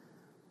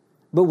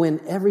 But when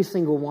every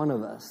single one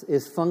of us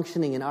is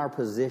functioning in our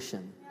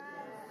position,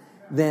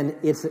 then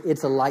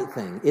it's a light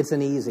thing. It's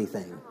an easy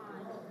thing.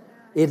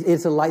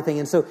 It's a light thing.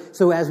 And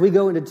so as we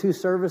go into 2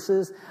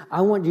 services,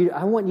 I want you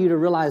to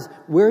realize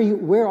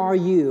where are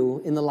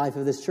you in the life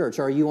of this church?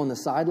 Are you on the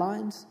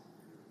sidelines?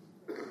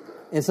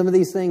 And some of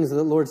these things that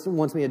the Lord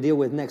wants me to deal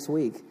with next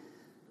week.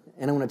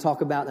 And I want to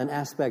talk about an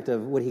aspect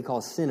of what he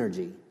calls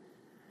synergy.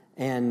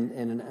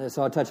 And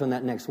so I'll touch on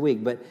that next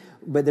week. But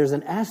there's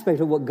an aspect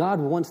of what God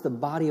wants the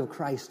body of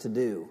Christ to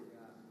do.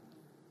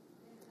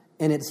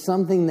 And it's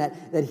something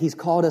that he's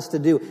called us to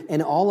do.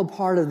 And all a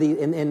part of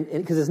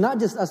because it's not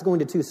just us going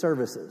to 2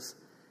 services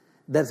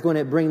that's going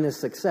to bring this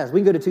success. We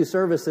can go to 2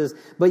 services,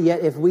 but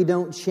yet if we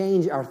don't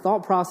change our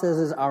thought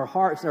processes, our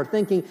hearts, our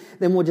thinking,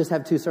 then we'll just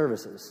have 2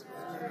 services.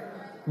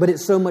 But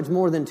it's so much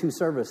more than 2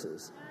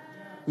 services.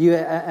 You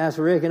ask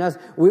Rick and us,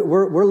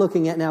 we're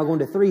looking at now going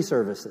to 3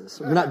 services.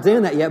 We're not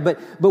doing that yet,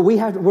 but we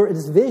have to,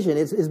 it's vision.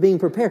 It's being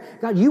prepared.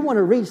 God, you want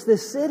to reach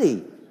this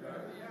city.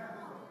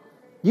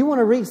 You want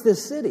to reach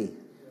this city.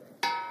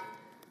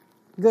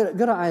 Go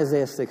to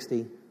Isaiah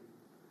 60.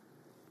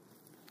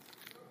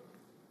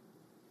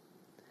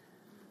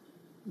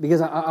 Because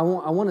I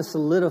want to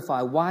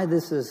solidify why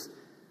this is,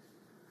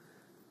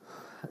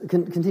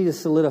 continue to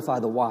solidify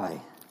the why.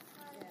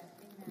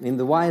 I mean,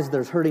 the why is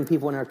there's hurting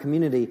people in our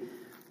community,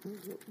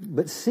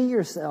 but see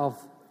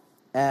yourself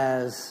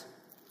as,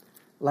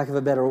 lack of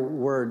a better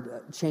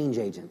word, change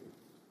agent.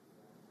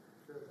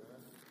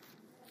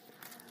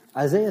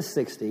 Isaiah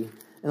 60, and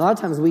a lot of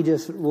times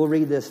we'll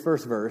read this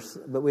first verse,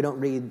 but we don't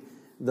read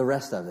the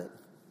rest of it.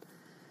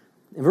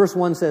 And verse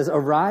 1 says,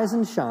 arise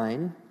and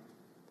shine,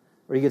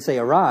 or you could say,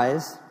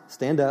 arise,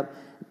 stand up,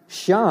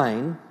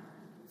 shine,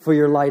 for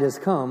your light has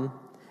come,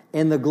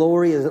 and the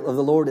glory of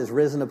the Lord is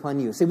risen upon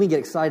you. See, we get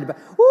excited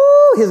about,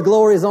 woo, His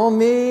glory is on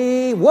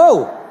me.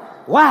 Whoa,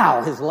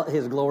 wow,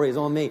 His glory is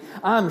on me.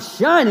 I'm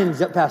shining,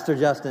 Pastor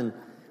Justin.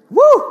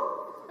 Woo!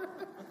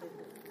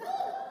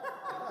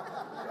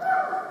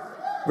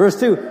 Verse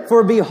 2,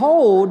 for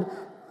behold,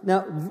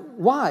 now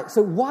why?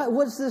 So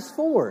what's this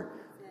for?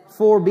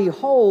 For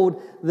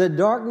behold, the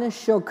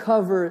darkness shall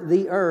cover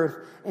the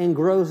earth, and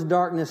gross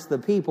darkness the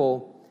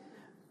people.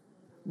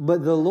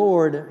 But the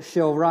Lord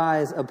shall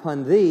rise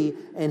upon thee,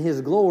 and His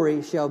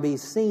glory shall be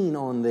seen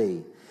on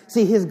thee.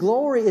 See, His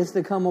glory is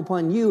to come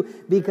upon you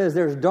because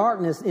there's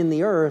darkness in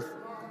the earth,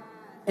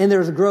 and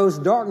there's gross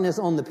darkness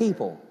on the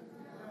people.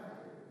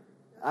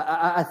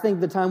 I think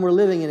the time we're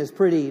living in is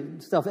pretty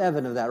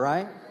self-evident of that,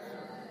 right?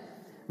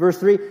 Verse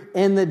 3,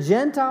 and the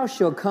Gentiles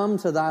shall come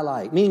to thy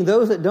light, meaning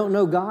those that don't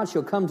know God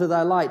shall come to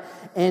thy light.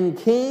 And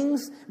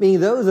kings,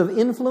 meaning those of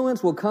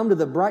influence, will come to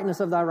the brightness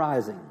of thy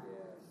rising.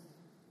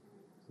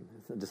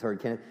 I just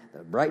heard Kenneth,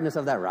 the brightness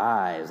of thy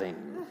rising.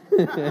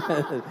 Kenneth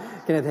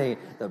Hagin,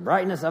 the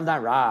brightness of thy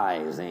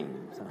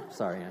rising.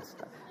 Sorry, I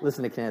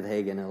listened to Kenneth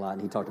Hagin a lot,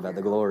 and he talked about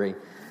the glory.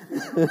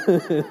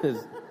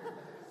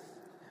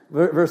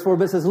 Verse 4,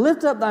 but it says,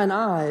 lift up thine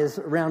eyes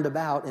round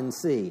about and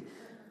see.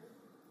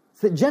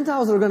 The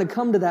Gentiles are going to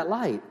come to that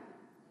light.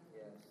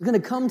 They're going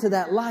to come to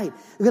that light.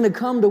 They're going to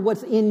come to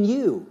what's in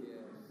you.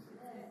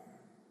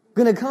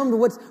 They're going to come to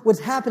what's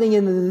happening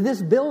in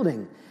this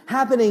building,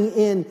 happening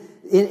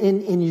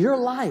in your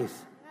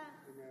life.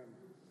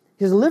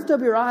 He says, lift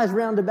up your eyes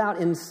round about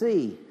and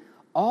see.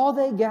 All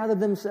they gather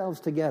themselves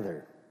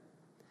together.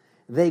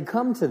 They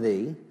come to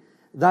thee.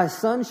 Thy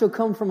son shall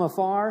come from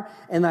afar,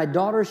 and thy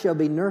daughter shall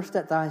be nursed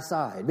at thy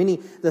side.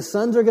 Meaning, the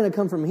sons are going to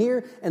come from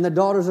here, and the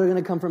daughters are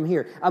going to come from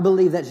here. I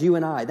believe that's you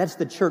and I. That's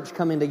the church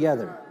coming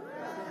together.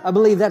 I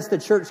believe that's the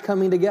church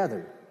coming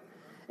together.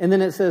 And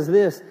then it says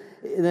this,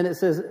 and then it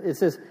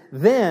says,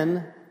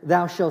 then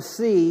thou shalt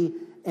see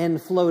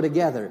and flow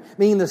together.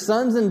 Meaning the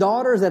sons and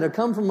daughters that have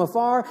come from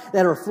afar,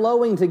 that are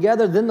flowing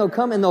together, then they'll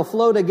come and they'll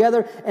flow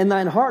together, and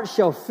thine heart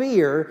shall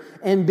fear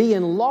and be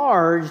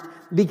enlarged,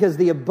 because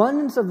the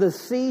abundance of the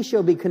sea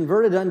shall be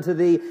converted unto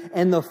thee,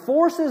 and the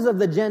forces of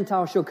the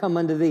Gentiles shall come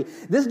unto thee.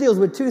 This deals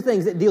with 2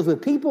 things. It deals with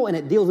people and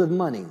it deals with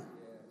money.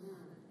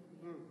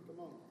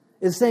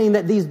 It's saying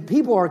that these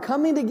people are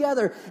coming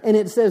together, and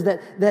it says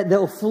that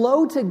they'll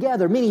flow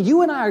together, meaning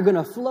you and I are going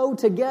to flow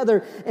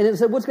together. And it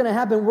said what's going to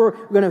happen? We're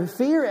going to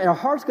fear, our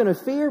heart's going to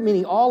fear,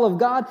 meaning all of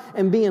God,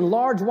 and be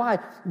enlarged. Why?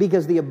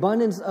 Because the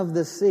abundance of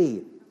the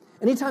sea.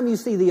 Anytime you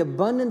see the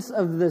abundance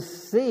of the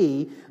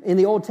sea in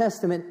the Old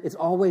Testament, it's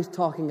always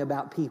talking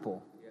about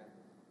people.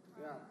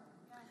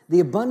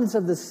 The abundance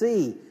of the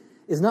sea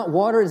is not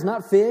water, it's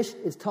not fish,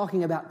 it's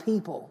talking about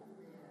people.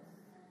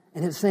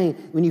 And it's saying,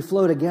 when you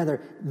flow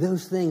together,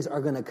 those things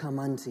are going to come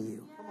unto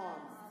you.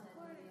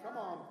 Come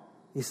on.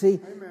 You see?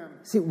 Amen.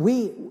 See,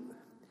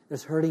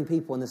 there's hurting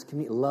people in this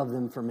community. Love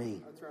them for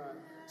me. That's right.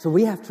 So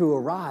we have to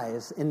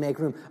arise and make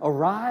room.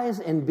 Arise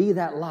and be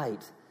that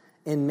light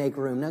and make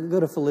room. Now go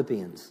to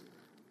Philippians.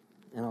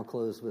 And I'll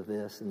close with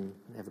this and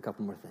have a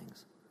couple more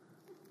things.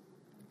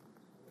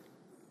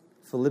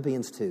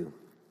 Philippians 2.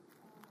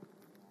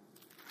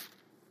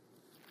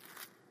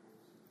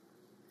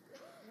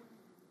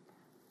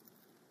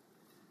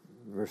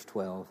 Verse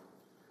 12.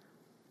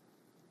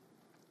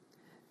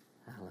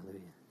 Hallelujah.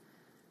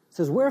 It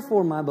says,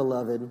 wherefore, my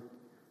beloved.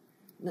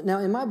 Now,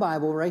 in my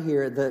Bible, right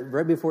here,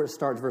 right before it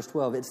starts, verse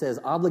 12, it says,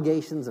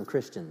 obligations of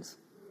Christians.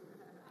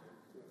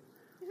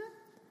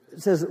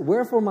 It says,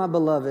 wherefore, my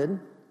beloved.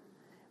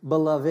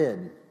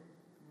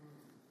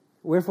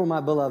 Wherefore,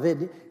 my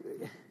beloved.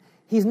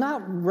 He's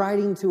not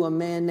writing to a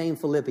man named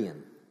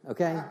Philippian,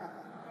 okay?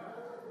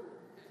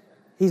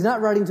 He's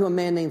not writing to a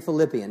man named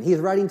Philippian. He's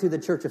writing to the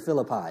church of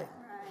Philippi.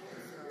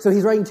 So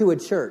he's writing to a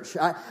church.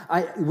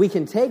 We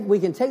can take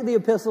the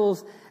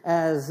epistles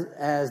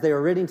as they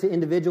are written to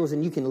individuals,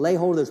 and you can lay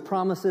hold of those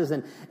promises,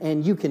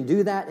 and you can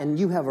do that, and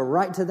you have a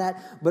right to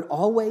that. But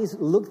always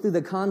look through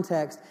the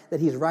context that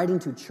he's writing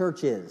to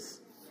churches.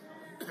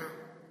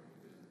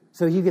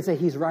 So you could say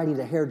he's writing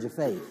to Heritage of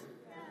Faith.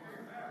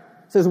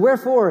 It says,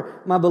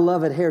 wherefore, my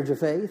beloved Heritage of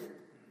Faith,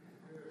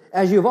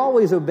 As you've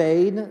always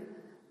obeyed,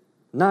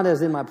 not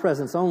as in my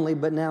presence only,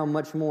 but now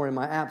much more in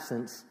my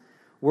absence,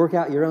 work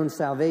out your own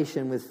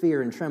salvation with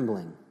fear and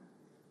trembling.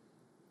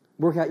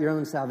 Work out your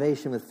own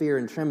salvation with fear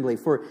and trembling,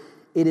 for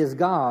it is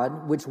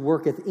God which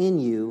worketh in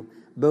you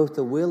both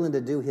to will and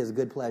to do his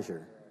good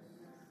pleasure.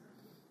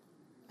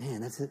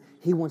 Man, that's it.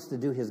 He wants to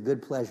do his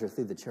good pleasure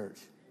through the church.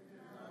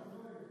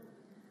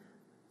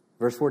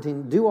 Verse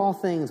 14, do all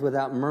things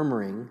without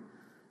murmuring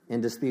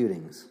and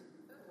disputings,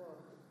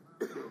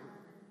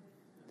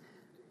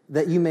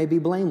 that you may be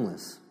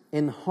blameless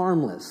and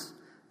harmless,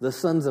 the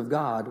sons of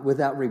God,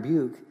 without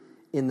rebuke,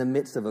 in the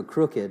midst of a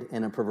crooked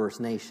and a perverse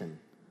nation,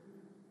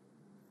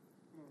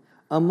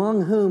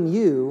 among whom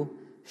you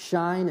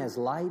shine as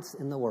lights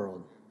in the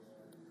world.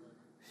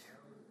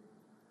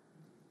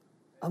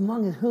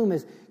 Among whom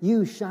as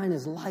you shine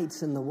as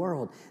lights in the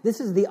world. This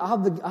is the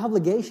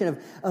obligation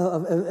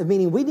of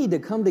meaning we need to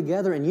come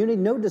together in unity.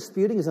 No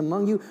disputings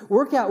among you.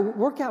 Work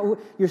out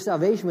your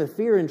salvation with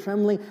fear and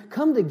trembling.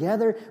 Come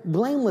together,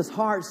 blameless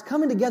hearts,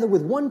 coming together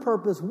with one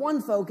purpose,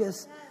 one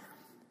focus.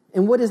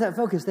 And what is that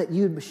focus? That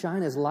you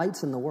shine as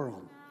lights in the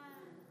world.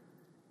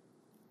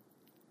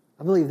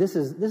 I believe this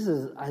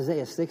is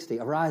Isaiah 60.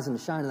 Arise and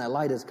shine, and that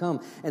light has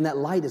come, and that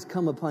light has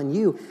come upon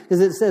you.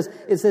 Because it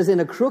says, in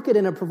a crooked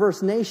and a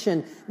perverse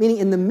nation, meaning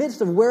in the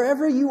midst of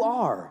wherever you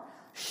are,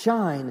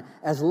 shine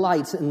as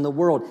lights in the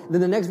world. Then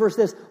the next verse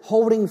says,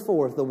 holding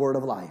forth the word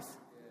of life.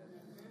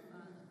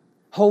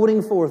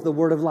 Holding forth the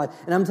word of life.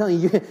 And I'm telling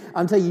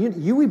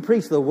you, we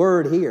preach the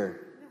word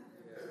here.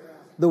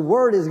 The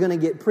word is going to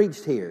get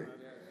preached here.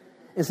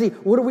 And see,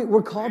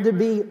 we're called to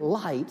be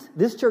light.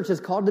 This church is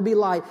called to be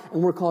light,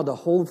 and we're called to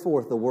hold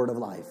forth the word of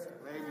life.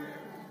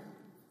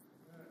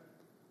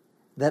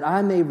 That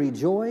I may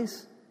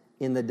rejoice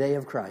in the day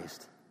of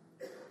Christ,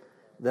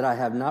 that I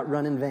have not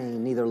run in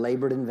vain, neither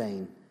labored in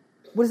vain.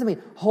 What does it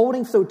mean?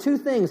 Holding, so two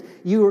things.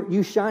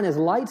 You shine as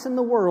lights in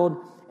the world,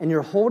 and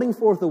you're holding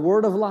forth the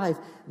word of life,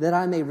 that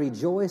I may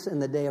rejoice in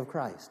the day of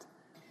Christ.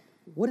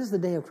 What is the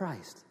day of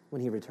Christ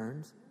when he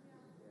returns?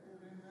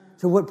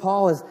 So what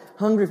Paul is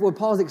hungry for, what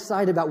Paul is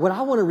excited about,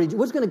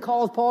 what's going to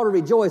cause Paul to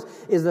rejoice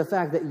is the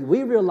fact that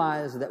we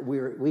realize that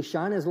we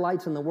shine as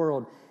lights in the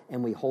world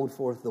and we hold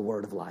forth the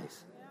word of life.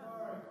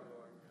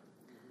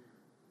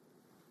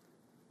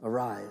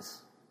 Arise,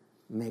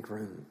 make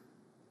room.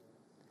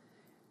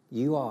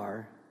 You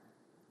are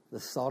the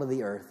salt of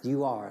the earth.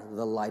 You are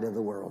the light of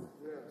the world.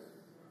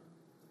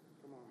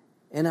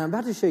 And I'm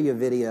about to show you a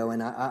video,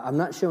 and I'm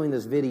not showing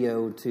this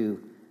video to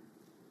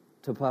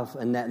puff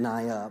Annette and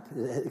I up,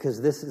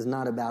 because this is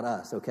not about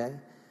us, okay?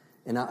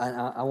 And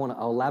I'll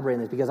elaborate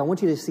on this, because I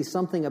want you to see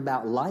something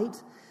about light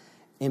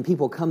and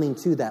people coming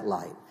to that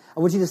light. I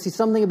want you to see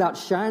something about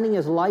shining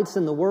as lights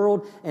in the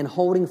world and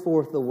holding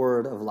forth the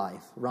word of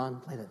life. Ron,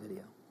 play that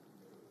video.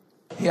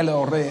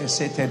 Hello,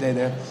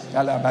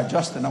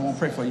 Justin, I want to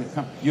pray for you.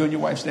 Come, you and your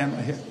wife stand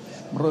right here.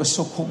 Pray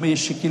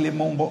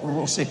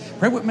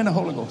with me in the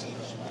Holy Ghost.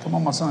 Come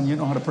on, my son, you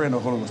know how to pray in the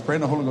Holy Ghost. Pray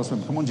in the Holy Ghost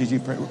with me. Come on, Gigi,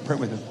 pray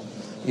with him.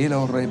 He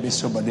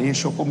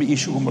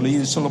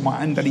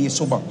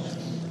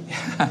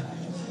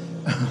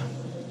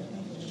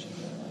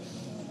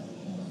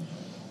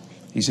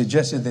said,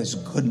 Jesse, there's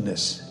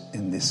goodness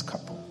in this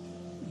couple.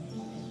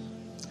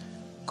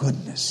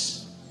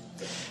 Goodness.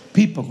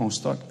 People are going to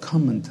start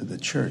coming to the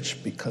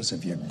church because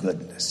of your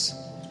goodness.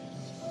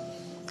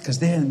 Because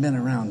they haven't been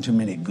around too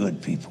many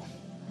good people.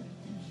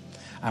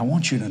 I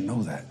want you to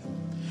know that.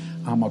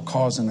 I'm going to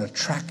cause an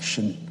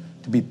attraction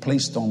to be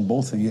placed on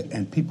both of you,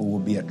 and people will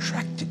be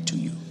attracted to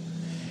you.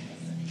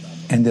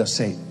 And they'll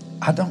say,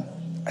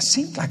 it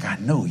seems like I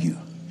know you,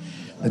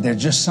 but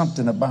there's just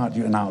something about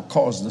you, and I'll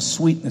cause the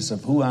sweetness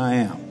of who I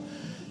am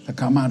to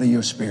come out of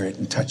your spirit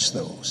and touch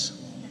those.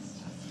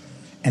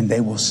 And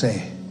they will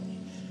say,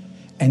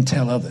 and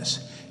tell others,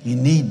 you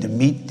need to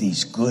meet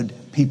these good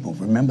people.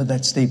 Remember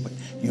that statement.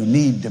 You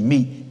need to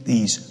meet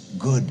these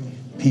good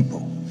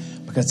people.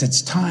 Because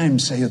it's time,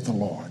 saith the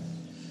Lord,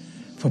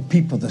 for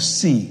people to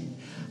see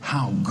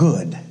how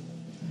good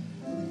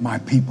my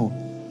people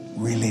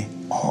really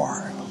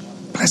are.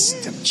 Bless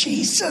them,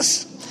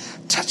 Jesus.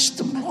 Touch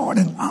them, Lord,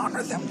 and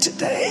honor them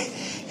today.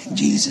 In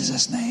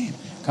Jesus' name.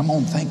 Come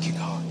on, thank you,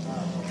 God.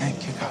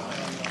 Thank you, God.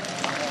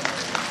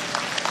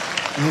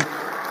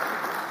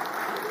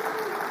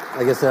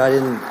 Like I said,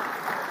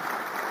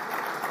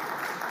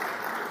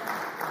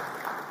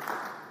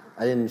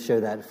 I didn't show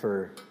that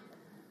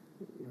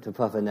to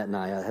Puff, Annette, and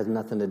I. It has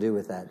nothing to do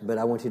with that. But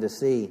I want you to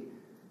see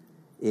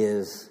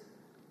is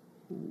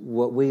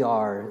what we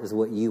are is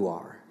what you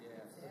are.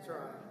 That's right.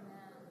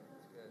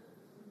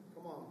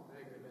 Come on.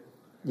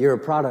 You're a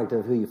product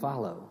of who you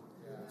follow.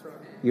 That's right.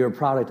 You're a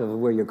product of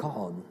where you're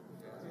called.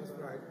 That's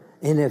right.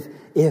 And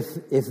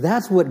if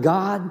that's what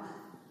God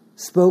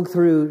spoke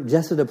through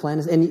Jesse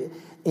Duplantis,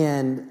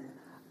 and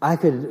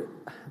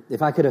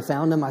if I could have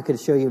found them, I could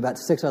show you about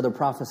 6 other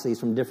prophecies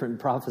from different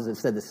prophets that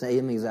said the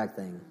same exact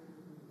thing.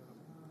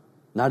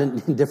 Not in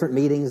different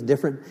meetings,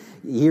 different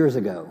years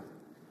ago,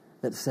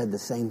 that said the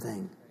same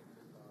thing.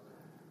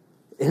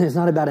 And it's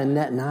not about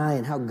Annette and I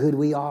and how good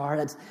we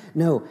are.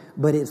 No,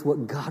 but it's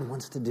what God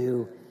wants to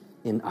do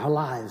in our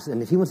lives.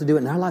 And if He wants to do it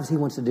in our lives, He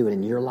wants to do it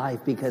in your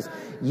life because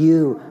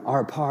you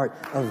are a part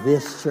of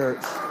this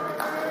church.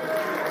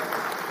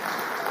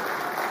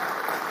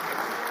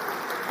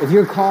 If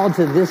you're called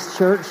to this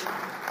church,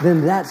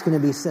 then that's going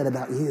to be said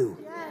about you.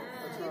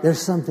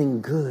 There's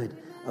something good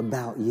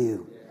about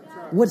you.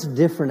 What's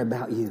different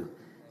about you?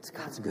 It's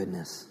God's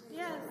goodness.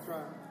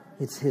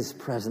 It's His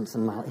presence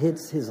in my life.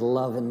 It's His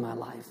love in my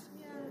life.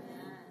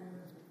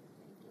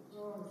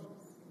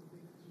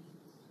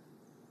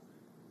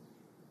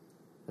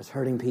 There's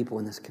hurting people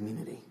in this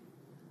community.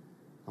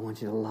 I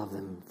want you to love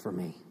them for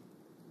me.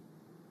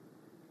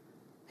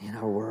 And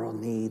our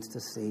world needs to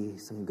see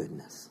some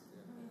goodness.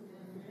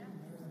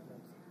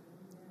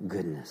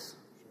 Goodness.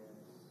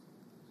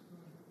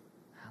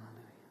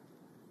 Hallelujah.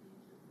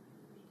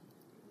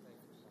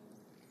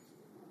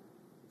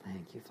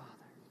 Thank you, Father.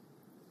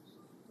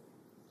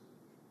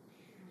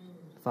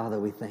 Father,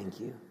 we thank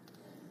you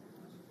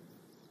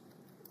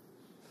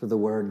for the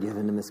word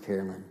given to Miss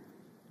Carolyn.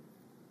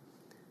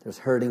 There's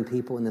hurting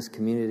people in this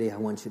community. I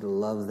want you to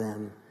love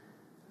them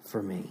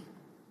for me.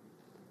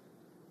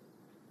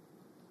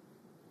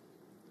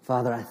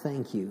 Father, I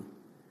thank you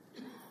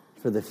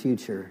for the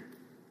future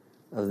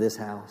of this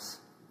house.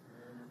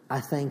 I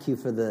thank you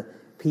for the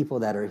people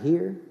that are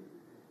here,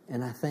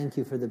 and I thank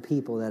you for the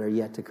people that are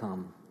yet to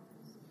come.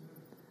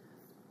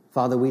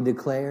 Father, we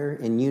declare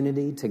in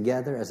unity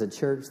together as a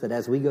church that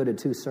as we go to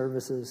 2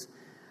 services,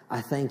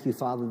 I thank you,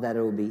 Father, that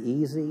it will be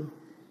easy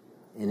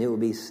and it will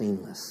be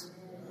seamless.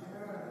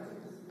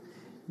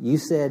 You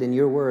said in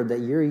your word that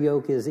your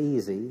yoke is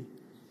easy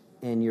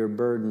and your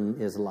burden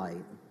is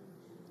light.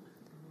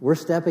 We're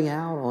stepping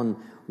out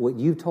on what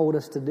you've told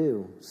us to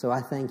do. So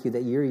I thank you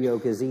that your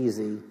yoke is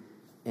easy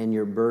and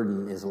your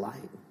burden is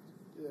light.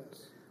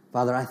 Yes.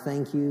 Father, I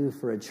thank you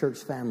for a church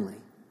family.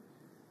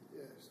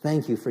 Yes.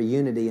 Thank you for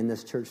unity in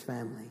this church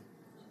family.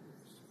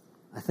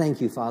 I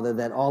thank you, Father,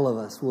 that all of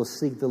us will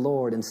seek the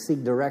Lord and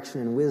seek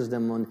direction and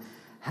wisdom on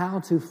how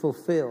to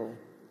fulfill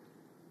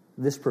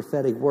this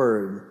prophetic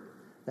word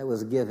that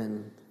was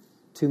given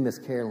to Miss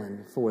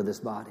Carolyn for this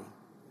body.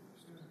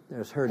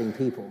 There's hurting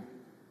people.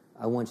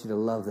 I want you to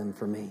love them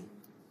for me.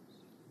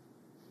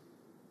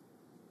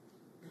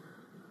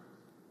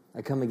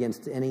 I come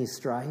against any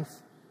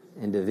strife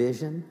and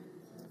division.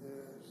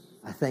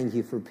 I thank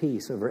you for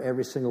peace over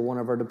every single one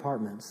of our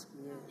departments.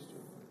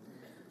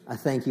 I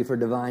thank you for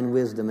divine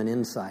wisdom and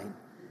insight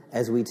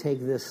as we take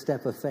this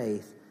step of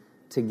faith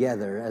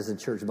together as a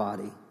church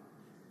body.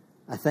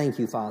 I thank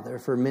you, Father,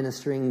 for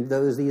ministering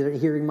those that are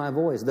hearing my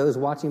voice, those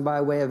watching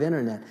by way of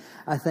internet.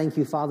 I thank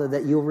you, Father,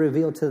 that you'll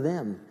reveal to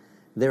them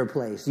their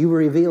place. You will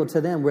reveal to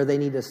them where they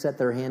need to set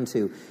their hand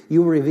to.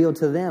 You will reveal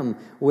to them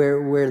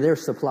where their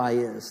supply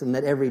is and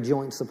that every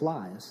joint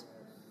supplies.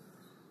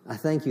 I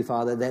thank you,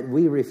 Father, that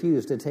we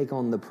refuse to take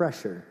on the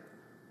pressure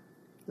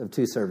of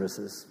 2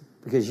 services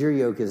because your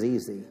yoke is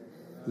easy.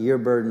 Your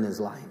burden is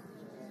light.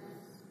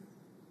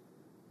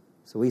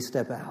 So we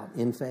step out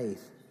in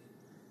faith.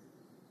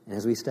 And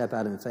as we step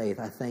out in faith,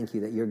 I thank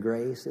you that your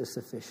grace is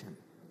sufficient.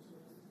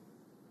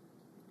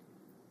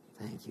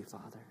 Thank you,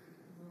 Father.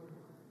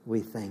 We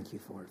thank you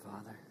for it,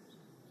 Father.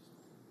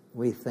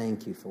 We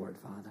thank you for it,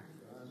 Father.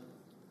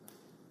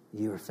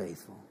 You are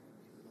faithful.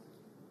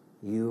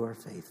 You are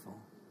faithful.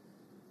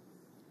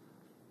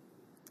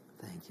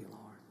 Thank you,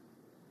 Lord.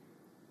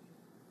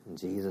 In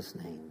Jesus'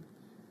 name,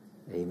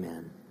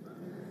 amen.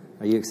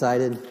 Are you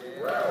excited?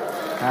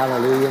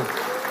 Hallelujah.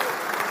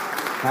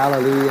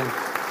 Hallelujah.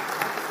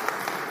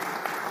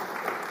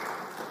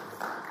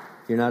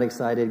 If you're not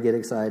excited, get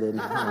excited.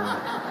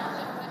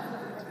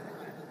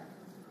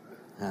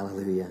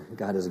 Hallelujah.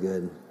 God is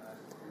good.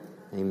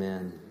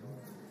 Amen.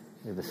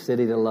 We have a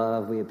city to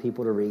love. We have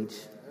people to reach.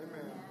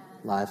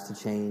 Lives to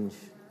change.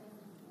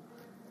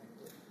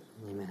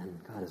 Amen.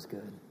 God is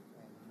good.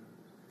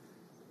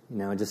 You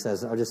know, I'll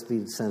just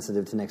be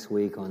sensitive to next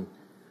week on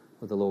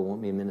what the Lord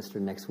want me to minister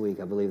next week.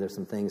 I believe there's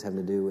some things having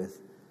to do with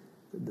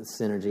the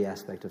synergy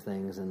aspect of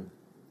things, and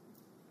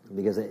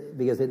because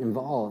it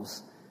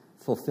involves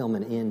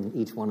fulfillment in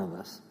each one of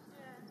us.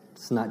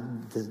 It's not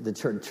the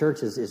church.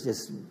 Church is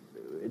just,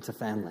 it's a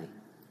family.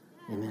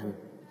 Amen.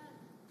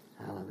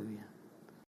 Hallelujah.